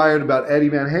what I admired about Eddie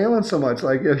Van Halen so much.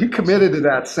 Like he committed to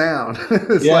that sound.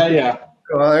 It's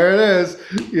well, there it is.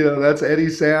 That's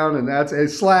Eddie's sound, and that's a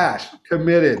Slash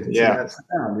committed to that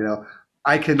sound.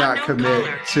 I cannot commit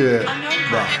to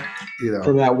that.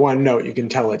 From that one note, you can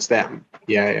tell it's them.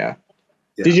 Yeah.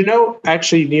 Did you know?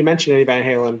 Actually, you mentioned Eddie Van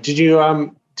Halen.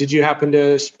 Did Did you happen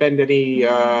to spend any,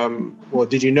 well,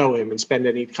 did you know him and spend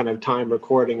any kind of time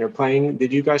recording or playing?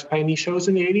 Did you guys play any shows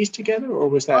in the 80s together, or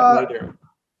was that later?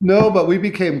 No, but we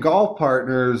became golf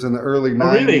partners in the early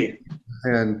 90s. Really?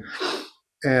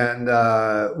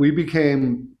 And we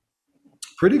became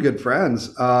pretty good friends.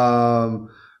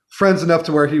 Friends enough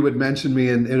to where he would mention me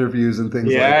in interviews and things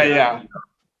like that. Yeah.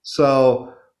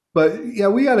 So, but yeah,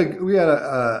 we had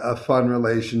a fun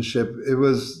relationship. It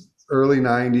was early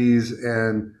 90s,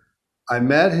 and I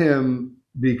met him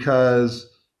because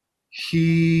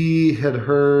he had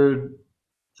heard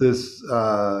this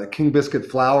King Biscuit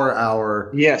Flower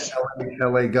Hour Yes.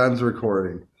 LA Guns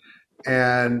recording.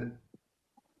 And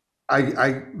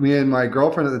me and my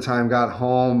girlfriend at the time got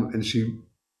home, and she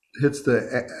hits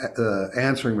the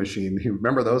answering machine. You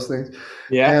remember those things?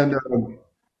 Yeah. And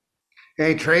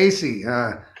hey, Tracy,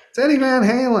 it's Eddie Van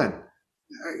Halen.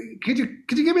 Could you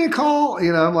give me a call?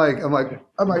 You know, I'm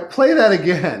like, play that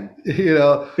again. You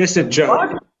know, It's a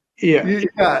joke. Yeah.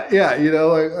 Yeah. You know,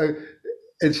 like,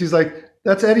 and she's like,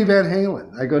 that's Eddie Van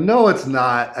Halen. I go, no, it's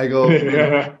not. I go,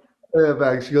 play it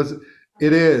back. She goes,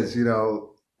 it is. You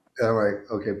know, and I'm like,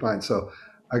 okay, fine. So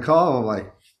I call him. I'm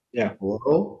like, yeah,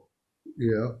 hello.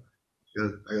 You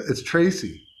know, it's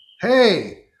Tracy.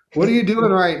 Hey, what are you doing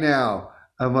right now?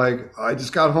 I'm like, I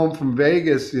just got home from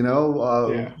Vegas, you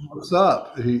know, what's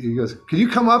up? He goes, can you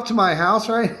come up to my house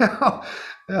right now?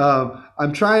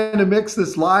 I'm trying to mix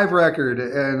this live record,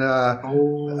 and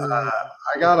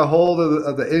I got a hold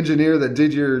of the engineer that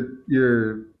did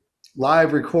your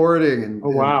live recording. And,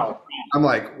 wow. And I'm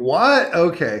like, what?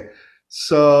 Okay.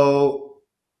 So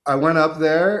I went up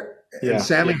there, and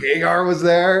Sammy Hagar was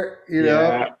there, you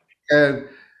know, and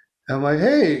I'm like,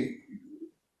 hey,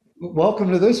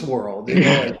 welcome to this world. You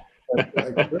know, like,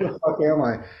 where the fuck am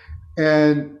I?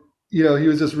 And, you know, he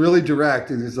was just really direct.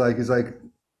 And he's like,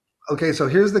 okay, so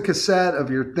here's the cassette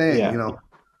of your thing. You know,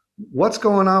 what's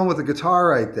going on with the guitar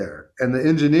right there? And the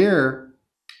engineer,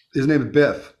 his name is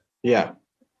Biff. Yeah.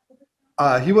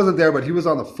 He wasn't there, but he was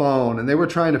on the phone, and they were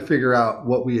trying to figure out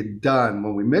what we had done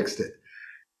when we mixed it.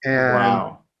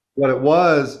 And what it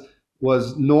was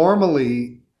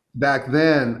normally back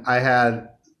then I had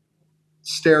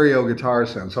stereo guitar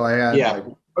sound. So I had like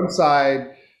one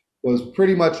side was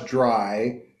pretty much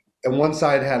dry, and one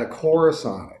side had a chorus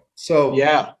on it. So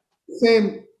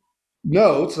same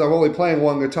notes. I'm only playing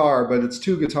one guitar, but it's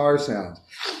two guitar sounds.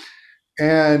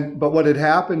 But what had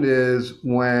happened is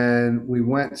when we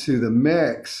went to the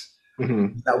mix,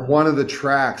 that one of the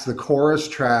tracks, the chorus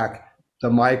track, the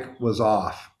mic was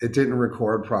off. It didn't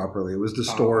record properly. It was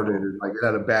distorted, like it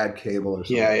had a bad cable or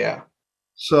something. Yeah.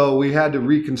 So we had to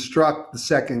reconstruct the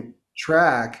second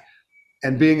track,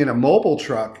 and being in a mobile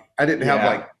truck, I didn't have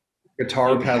like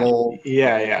guitar pedal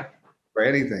or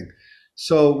anything.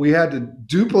 So we had to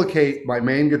duplicate my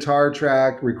main guitar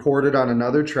track, record it on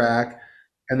another track,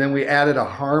 and then we added a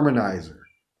harmonizer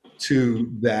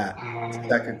to that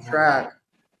second track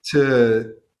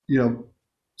to, you know,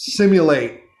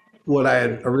 simulate what I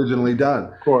had originally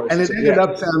done. Of course. And it ended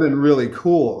up sounding really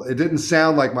cool. It didn't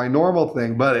sound like my normal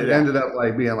thing, but it ended up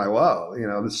like being like, whoa, you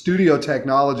know, the studio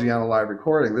technology on a live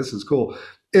recording, this is cool.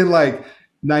 In like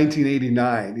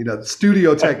 1989, you know, the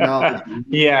studio technology.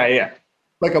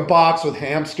 Like a box with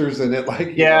hamsters in it, like,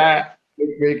 you know,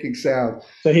 making sound.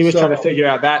 So he was trying to figure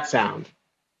out that sound.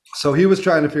 So he was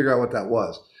trying to figure out what that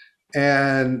was.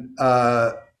 And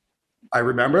I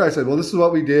remember I said, well, this is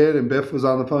what we did. And Biff was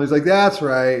on the phone. He's like, that's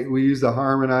right. We used a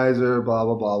harmonizer, blah,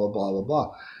 blah, blah, blah, blah, blah,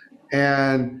 blah.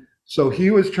 And so he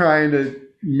was trying to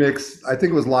mix, I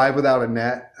think it was Live Without a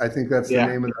Net. I think that's the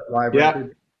name of that live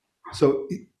record. So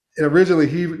originally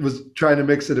he was trying to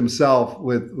mix it himself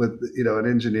with, you know, an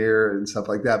engineer and stuff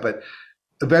like that. But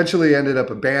eventually ended up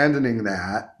abandoning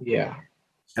that. Yeah.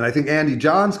 And I think Andy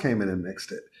Johns came in and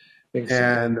mixed it.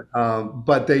 And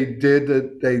but they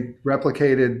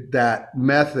replicated that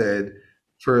method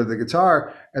for the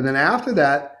guitar, and then after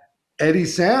that,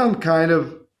 Eddie's sound kind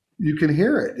of, you can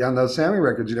hear it on those Sammy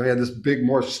records. You know, he had this big,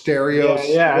 more stereo,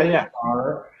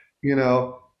 guitar, you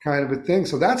know, kind of a thing.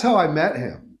 So that's how I met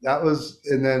him. That was,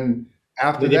 and then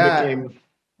after that, became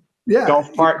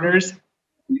golf partners.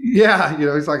 Yeah, you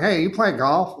know, he's like, hey, you play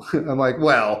golf? I'm like,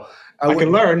 well, I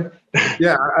can learn.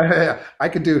 I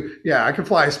could do. Yeah, I can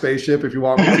fly a spaceship if you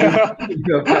want me to. You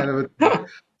know, kind of a,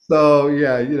 so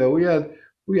yeah, you know, we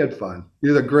had fun.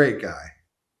 He's a great guy.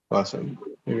 Awesome,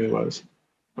 he really was.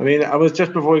 I mean, I was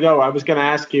just before we go, I was going to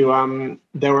ask you.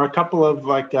 There were a couple of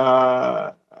like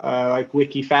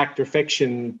wiki fact or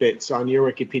fiction bits on your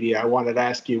Wikipedia. I wanted to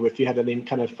ask you if you had any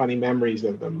kind of funny memories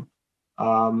of them.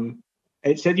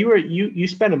 It said you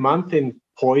spent a month in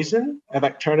Poison at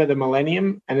like turn of the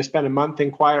millennium, and it spent a month in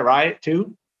Quiet Riot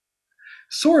too?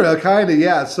 Sort of, kind of,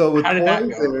 yeah. So How did that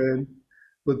go?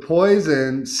 With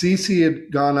Poison, CC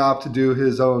had gone off to do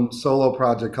his own solo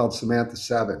project called Samantha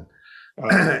Seven,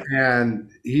 and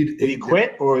Did he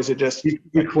quit, or is it just he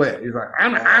quit? He's like,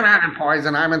 I'm not in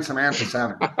Poison. I'm in Samantha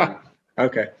Seven.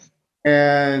 Okay.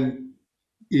 And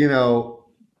you know,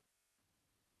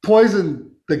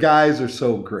 Poison, the guys are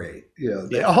so great. You know,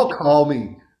 they all call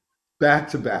me back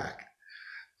to back.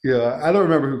 Yeah, I don't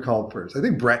remember who called first. I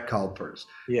think Brett called first.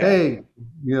 Yeah. Hey,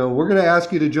 you know, we're going to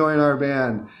ask you to join our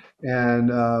band,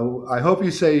 and I hope you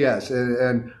say yes.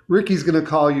 And Ricky's going to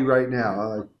call you right now.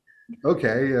 I'm like,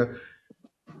 okay,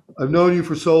 I've known you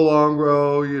for so long,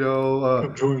 bro. You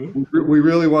know, we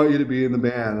really want you to be in the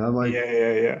band. And I'm like,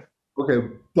 yeah. Okay,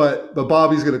 but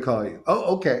Bobby's going to call you.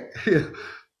 Oh, okay.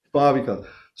 Bobby calls.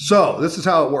 So this is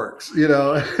how it works, you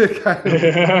know.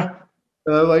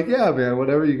 And I'm like, yeah, man,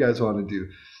 whatever you guys want to do.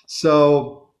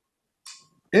 So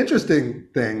interesting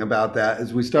thing about that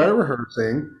is we started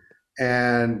rehearsing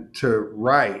and to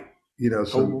write, you know,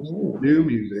 some new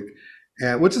music,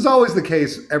 and which is always the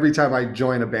case every time I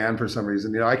join a band for some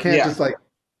reason. You know, I can't just like,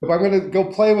 if I'm going to go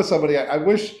play with somebody, I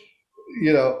wish,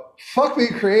 you know, fuck me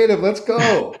creative, let's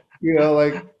go. You know,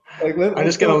 like I'm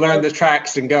just going to learn the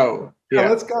tracks and go. Yeah,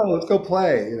 let's go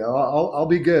play. You know, I'll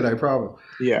be good, I promise.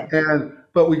 Yeah.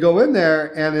 But we go in there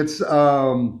and it's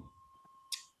I'm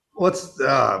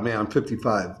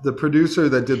 55. The producer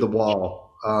that did The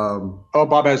Wall.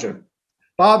 Bob Ezrin.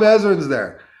 Bob Ezrin's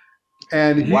there.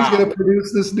 And he's going to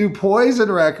produce this new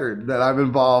Poison record that I'm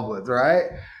involved with, right?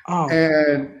 Oh.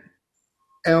 And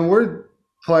we're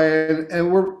playing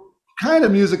and we're kind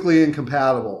of musically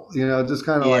incompatible, you know, just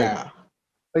kind of like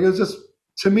it was just,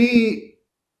 to me,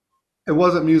 it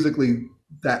wasn't musically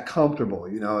that comfortable,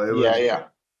 you know. It was,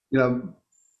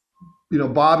 you know,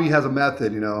 Bobby has a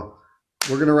method, you know,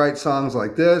 we're going to write songs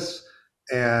like this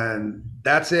and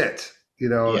that's it, you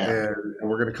know, and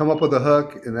we're going to come up with a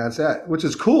hook and that's it, which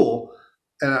is cool.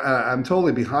 And I'm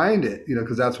totally behind it, you know,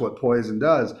 because that's what Poison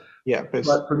does. Yeah. But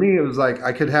for me, it was like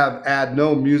I could add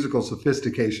no musical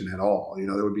sophistication at all. You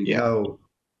know, there would be no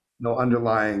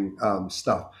underlying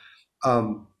stuff.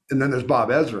 And then there's Bob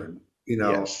Ezrin, you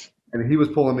know, and he was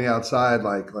pulling me outside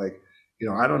like, you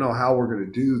know, I don't know how we're going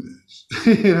to do this,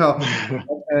 you know.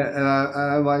 and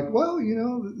I'm like, well, you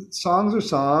know, songs are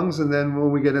songs. And then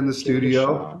when we get in the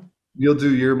studio, you'll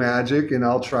do your magic and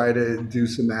I'll try to do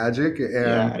some magic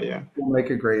and we'll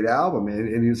make a great album.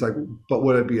 And he's like, but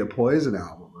would it be a Poison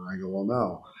album? And I go, well,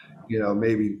 no, you know,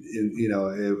 maybe, you know,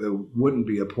 it wouldn't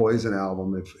be a Poison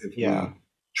album if we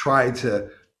tried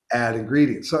to add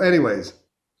ingredients. So anyways,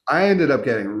 I ended up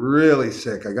getting really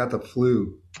sick. I got the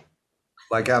flu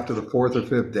like after the 4th or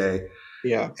 5th day.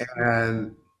 Yeah.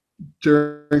 And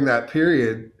during that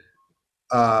period,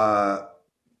 Bob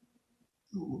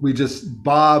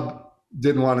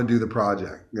didn't want to do the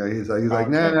project. You know, he's like,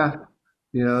 nah,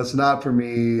 you know, it's not for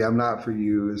me. I'm not for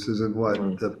you. This isn't what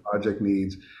the project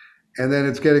needs. And then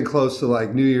it's getting close to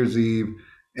like New Year's Eve,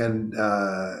 and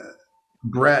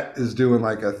Brett is doing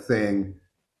like a thing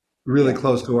really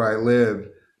close to where I live.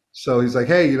 So he's like,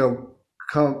 hey, you know,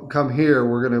 come here.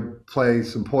 We're going to play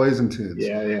some Poison tunes.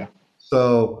 Yeah.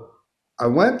 So I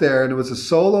went there and it was a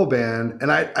solo band.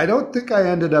 And I don't think I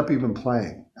ended up even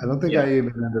playing. I don't think I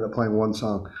even ended up playing one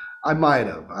song. I might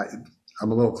have.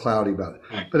 I'm a little cloudy about it.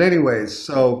 But anyways,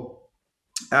 so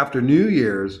after New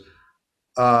Year's,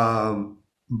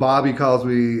 Bobby calls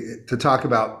me to talk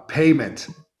about payment.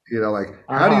 You know, like,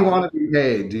 how do you want to be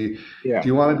paid? Do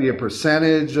you want to be a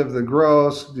percentage of the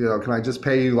gross? You know, can I just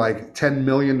pay you like $10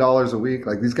 million a week?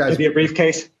 Like these guys. Maybe a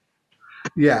briefcase.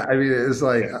 Yeah, I mean, it's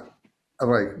like, I'm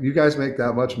like, you guys make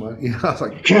that much money? You know, I was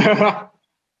like,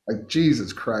 like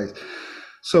Jesus Christ.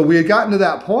 So we had gotten to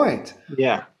that point.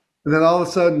 Yeah. And then all of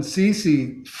a sudden,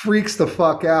 Cece freaks the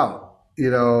fuck out, you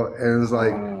know, and is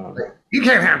like, you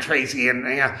can't have Tracy and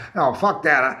oh, fuck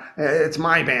that. It's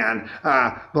my band.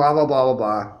 Blah, blah, blah, blah,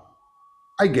 blah.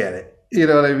 I get it. You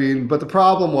know what I mean? But the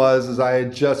problem is I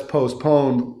had just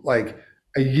postponed like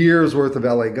a year's worth of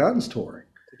LA Guns touring.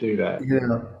 To do that. You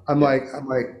know, I'm like,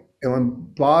 and when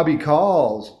Bobby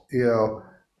calls, you know,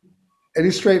 and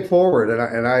he's straightforward,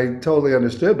 and I totally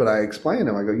understood, but I explained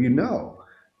to him, I go, you know,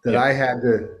 that I had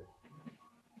to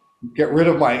get rid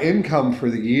of my income for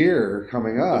the year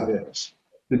coming up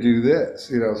to do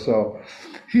this, you know. So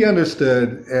he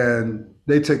understood, and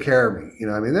they took care of me. You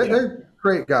know, I mean, they're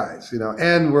great guys, you know,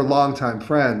 and we're longtime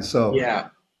friends. So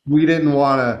we didn't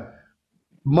want to.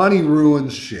 Money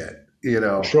ruins shit, you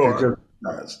know. Sure. It just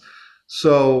does.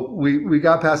 So we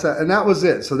got past that, and that was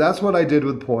it. So that's what I did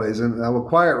with Poison. Now with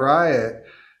Quiet Riot,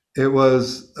 it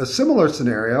was a similar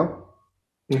scenario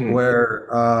Mhm. where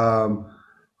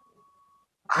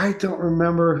I don't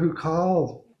remember who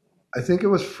called. I think it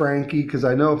was Frankie because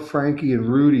I know Frankie and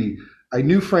Rudy. I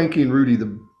knew Frankie and Rudy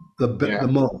the Yeah.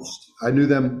 most. I knew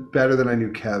them better than I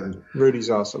knew Kevin. Rudy's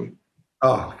awesome.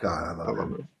 Oh God, I I love love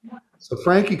him. him. So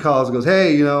Frankie calls and goes,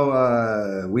 "Hey,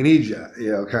 we need you."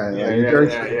 Kind of Yeah, like he's yeah, very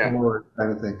yeah, yeah. straightforward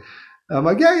kind of thing. I'm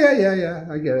like, yeah.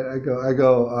 I get it. I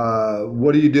go.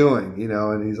 What are you doing?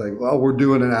 And he's like, "Well, we're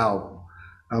doing an album."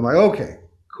 I'm like, "Okay,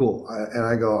 cool." And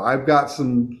I go, "I've got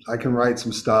some. I can write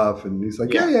some stuff." And he's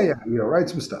like, Yeah. "Yeah. Write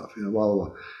some stuff." Blah blah blah.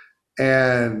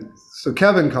 And so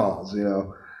Kevin calls.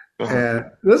 Uh-huh. And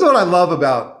this is what I love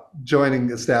about joining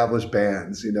established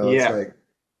bands. It's Yeah. like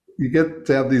you get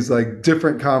to have these like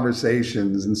different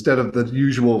conversations instead of the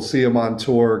usual see them on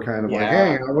tour kind of like,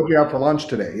 hey, Yeah. what do you have for lunch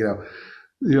today?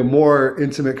 More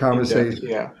intimate In depth. conversation.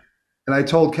 Yeah. And I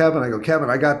told Kevin, I go, Kevin,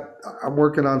 I'm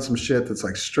working on some shit that's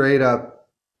like straight up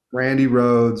Randy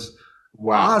Rhoads,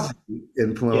 Wow. Ozzy Yeah.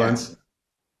 influence,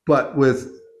 but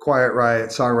with Quiet Riot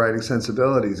songwriting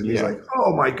sensibilities. And he's Yeah. like,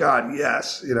 oh my God,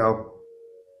 yes.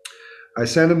 I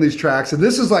sent him these tracks, and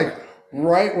this is like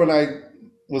right when I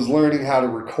was learning how to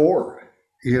record,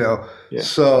 Yeah.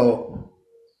 So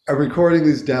I'm recording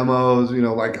these demos,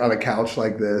 like on a couch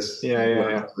like this.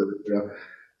 Yeah.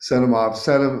 Send them off,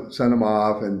 send them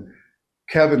off, and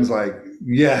Kevin's like,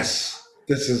 "Yes,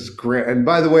 this is great." And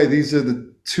by the way, these are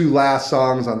the two last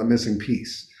songs on the Missing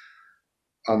Piece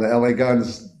on the LA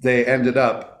Guns. They ended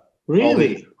up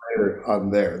Really? on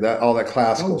there. All that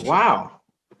classical. Oh, wow.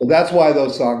 Well, that's why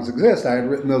those songs exist. I had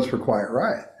written those for Quiet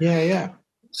Riot. Yeah.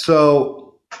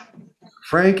 So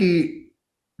Frankie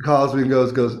calls me and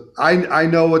goes, I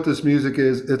know what this music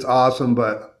is. It's awesome,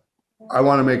 but I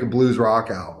want to make a blues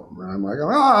rock album. And I'm like,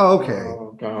 oh, okay.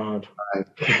 Oh, God.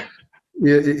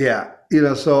 Yeah.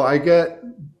 So I get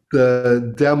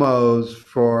the demos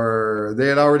they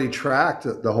had already tracked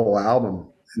the whole album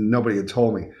and nobody had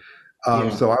told me. Yeah.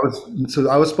 So I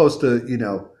was supposed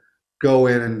to, go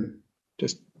in and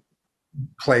Just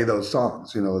play those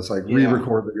songs. It's like Yeah.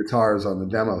 re-record the guitars on the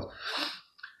demos.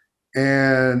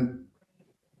 And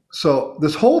so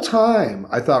this whole time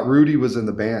I thought Rudy was in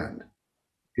the band.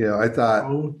 I thought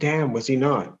Oh, damn. Was he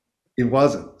not? he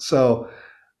wasn't. So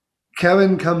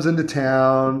Kevin comes into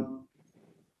town,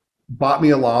 bought me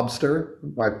a lobster,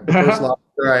 the first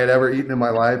lobster I had ever eaten in my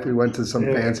life. We went to some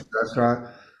Yeah. fancy restaurant.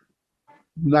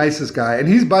 Nicest guy. And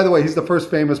he's, by the way, he's the first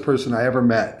famous person I ever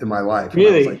met in my life. When I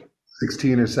was Really? like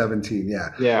 16 or 17. Yeah.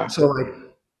 Yeah. So like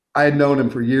I had known him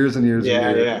for years and years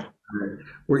and years. Yeah.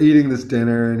 We're eating this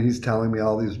dinner and he's telling me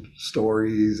all these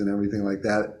stories and everything like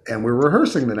that. And we're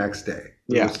rehearsing the next day.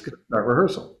 Yeah. We're gonna start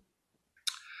rehearsal.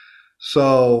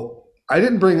 So I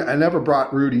never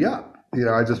brought Rudy up.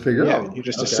 I just figured, Yeah. You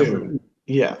just assumed.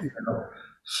 Yeah.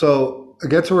 So I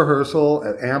get to rehearsal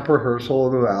at AMP rehearsal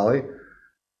in the Valley.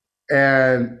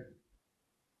 And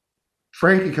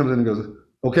Frankie comes in and goes,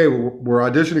 okay, we're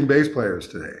auditioning bass players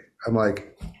today. I'm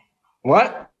like,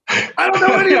 What? I don't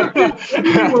know any of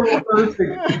them. We're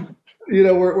rehearsing.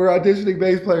 We're auditioning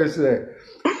bass players today.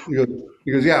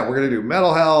 He goes, yeah, we're going to do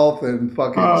Mental Health and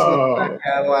fucking Slipknot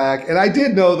Cadillac. And I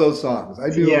did know those songs. I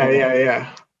knew them.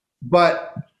 Yeah.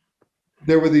 But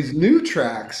there were these new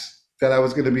tracks that I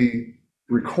was going to be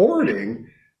recording.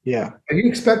 Yeah. And he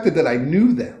expected that I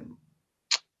knew them.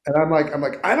 And I'm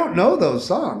like, I don't know those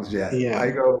songs yet. Yeah.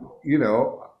 I go,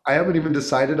 I haven't even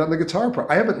decided on the guitar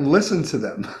part. I haven't listened to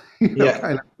them,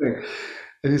 kind of thing.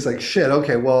 And he's like, shit,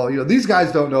 okay, well, these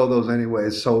guys don't know those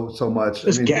anyways so much.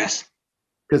 Just guess.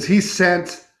 Because he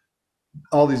sent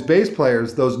all these bass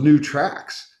players those new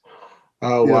tracks.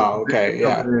 Oh, wow. Okay.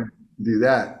 Yeah. Do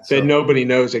that. That nobody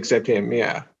knows except him.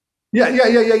 Yeah. Yeah.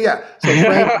 So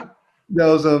Frank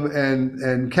knows them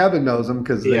and Kevin knows them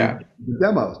because they do the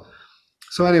demos.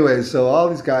 So anyway, so all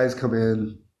these guys come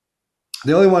in.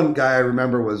 The only one guy I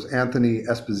remember was Anthony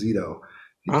Esposito.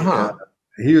 He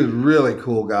was a really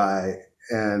cool guy.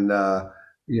 And,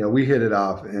 we hit it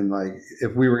off. And like,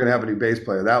 if we were going to have a new bass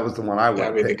player, that was the one I would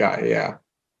That'd be the guy. Yeah.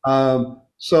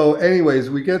 So anyways,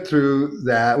 we get through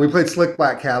that. We played Slick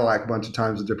Black Cadillac a bunch of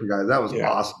times with different guys. That was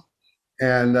awesome.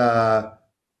 And,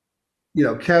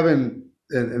 Kevin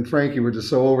and Frankie were just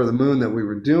so over the moon that we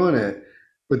were doing it.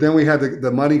 But then we had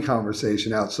the money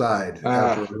conversation outside.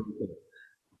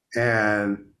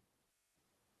 And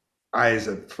I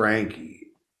said, Frankie,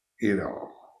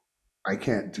 I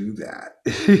can't do that.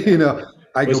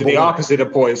 Was it the opposite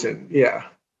of Poison? Yeah.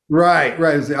 Right. It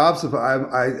was the opposite.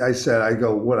 I said,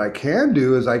 what I can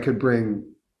do is I could bring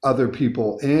other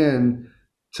people in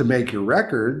to make your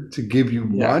record, to give you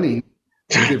money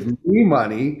give me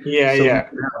money. Yeah, So we yeah,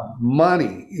 can have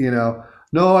money, you know.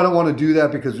 No, I don't want to do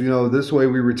that because, you know, this way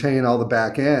we retain all the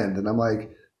back end. And I'm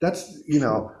like, that's, you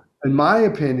know, in my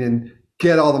opinion,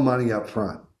 get all the money up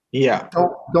front. yeah,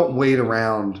 Don't wait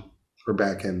around for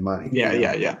back end money, yeah, you know.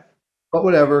 yeah, yeah, But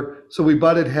whatever. So we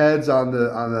butted heads on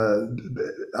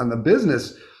the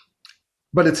business,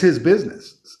 but it's his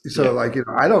business. So yeah. like, you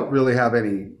know, I don't really have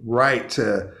any right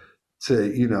to,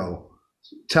 you know,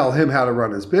 tell him how to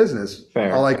run his business.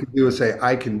 Fair. All I can do is say,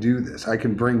 I can do this. I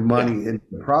can bring money into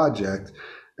the project,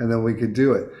 and then we could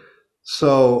do it.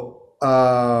 So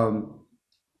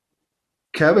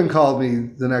Kevin called me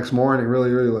the next morning,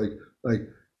 really, really like,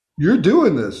 you're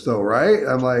doing this though, right?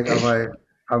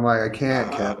 I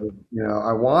can't, Kevin. You know,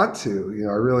 I want to. You know,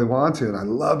 I really want to, and I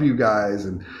love you guys.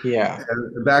 And Yeah.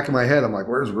 in the back of my head, I'm like,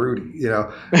 where's Rudy? You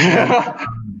know. And,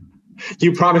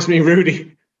 You promised me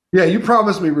Rudy. yeah, you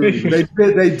promised me Rudy. They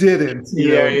didn't.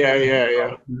 Yeah, yeah,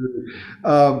 yeah,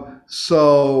 yeah.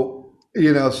 So,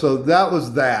 you know, so that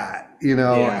was that, you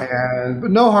know, Yeah.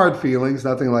 but no hard feelings,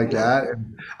 nothing like No. that.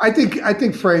 And I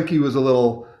think Frankie was a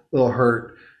little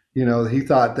hurt. You know, he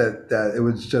thought that it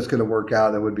was just going to work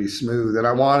out. It would be smooth, and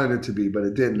I wanted it to be, but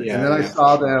it didn't. Yeah, And then I yeah.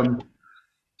 saw them.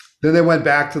 Then they went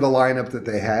back to the lineup that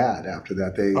they had after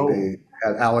that. They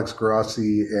had Alex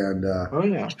Grossi and Oh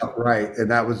yeah. right,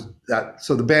 and that was that.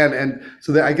 So the band, and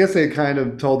so I guess they kind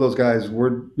of told those guys,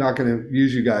 "We're not going to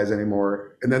use you guys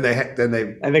anymore." And then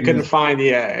they couldn't find.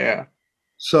 Yeah, yeah.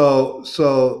 So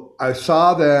I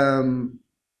saw them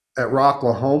at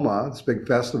Rocklahoma, this big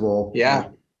festival. Yeah.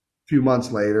 A few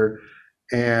months later,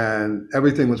 and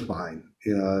everything was fine,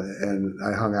 you know. And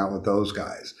I hung out with those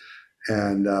guys,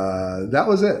 and that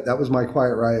was it. That was my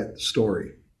Quiet Riot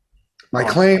story. My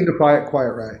Awesome. claim to Quiet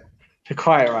Riot. The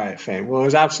Quiet Riot fame. Well, it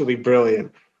was absolutely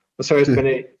brilliant. So it's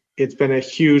been a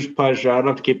huge pleasure. I'd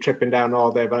love to keep tripping down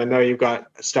all day, but I know you've got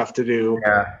stuff to do.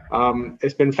 Yeah.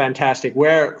 It's been fantastic.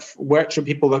 Where should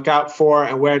people look out for,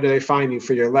 and where do they find you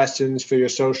for your lessons, for your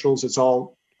socials? It's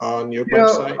all on your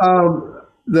website.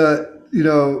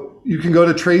 You can go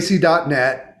to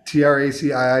tracy.net,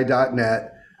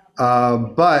 TRACII.net.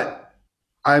 But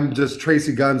I'm just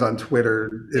Tracy Guns on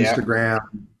Twitter, Instagram,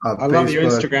 I love Facebook. your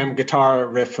Instagram guitar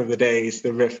riff of the days,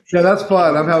 the riff. Yeah, that's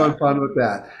fun. I'm having fun with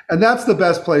that. And that's the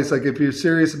best place. Like if you're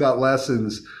serious about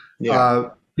lessons,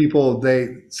 people,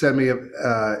 they send me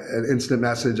an instant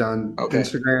message on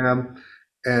Instagram,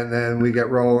 and then we get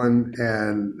rolling.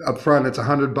 And up front, it's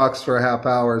 $100 for a half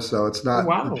hour. So it's not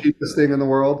the cheapest thing in the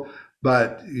world,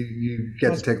 but you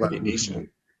get to take lessons. Decent.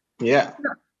 Yeah.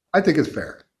 I think it's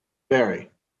fair. Very.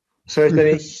 So it's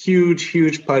been a huge,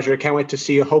 huge pleasure. Can't wait to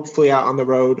see you hopefully out on the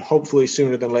road, hopefully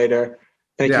sooner than later.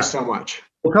 Thank you so much.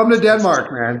 Well, come to Denmark,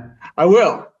 man. I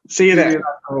will. See you there.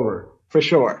 Over. For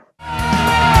sure.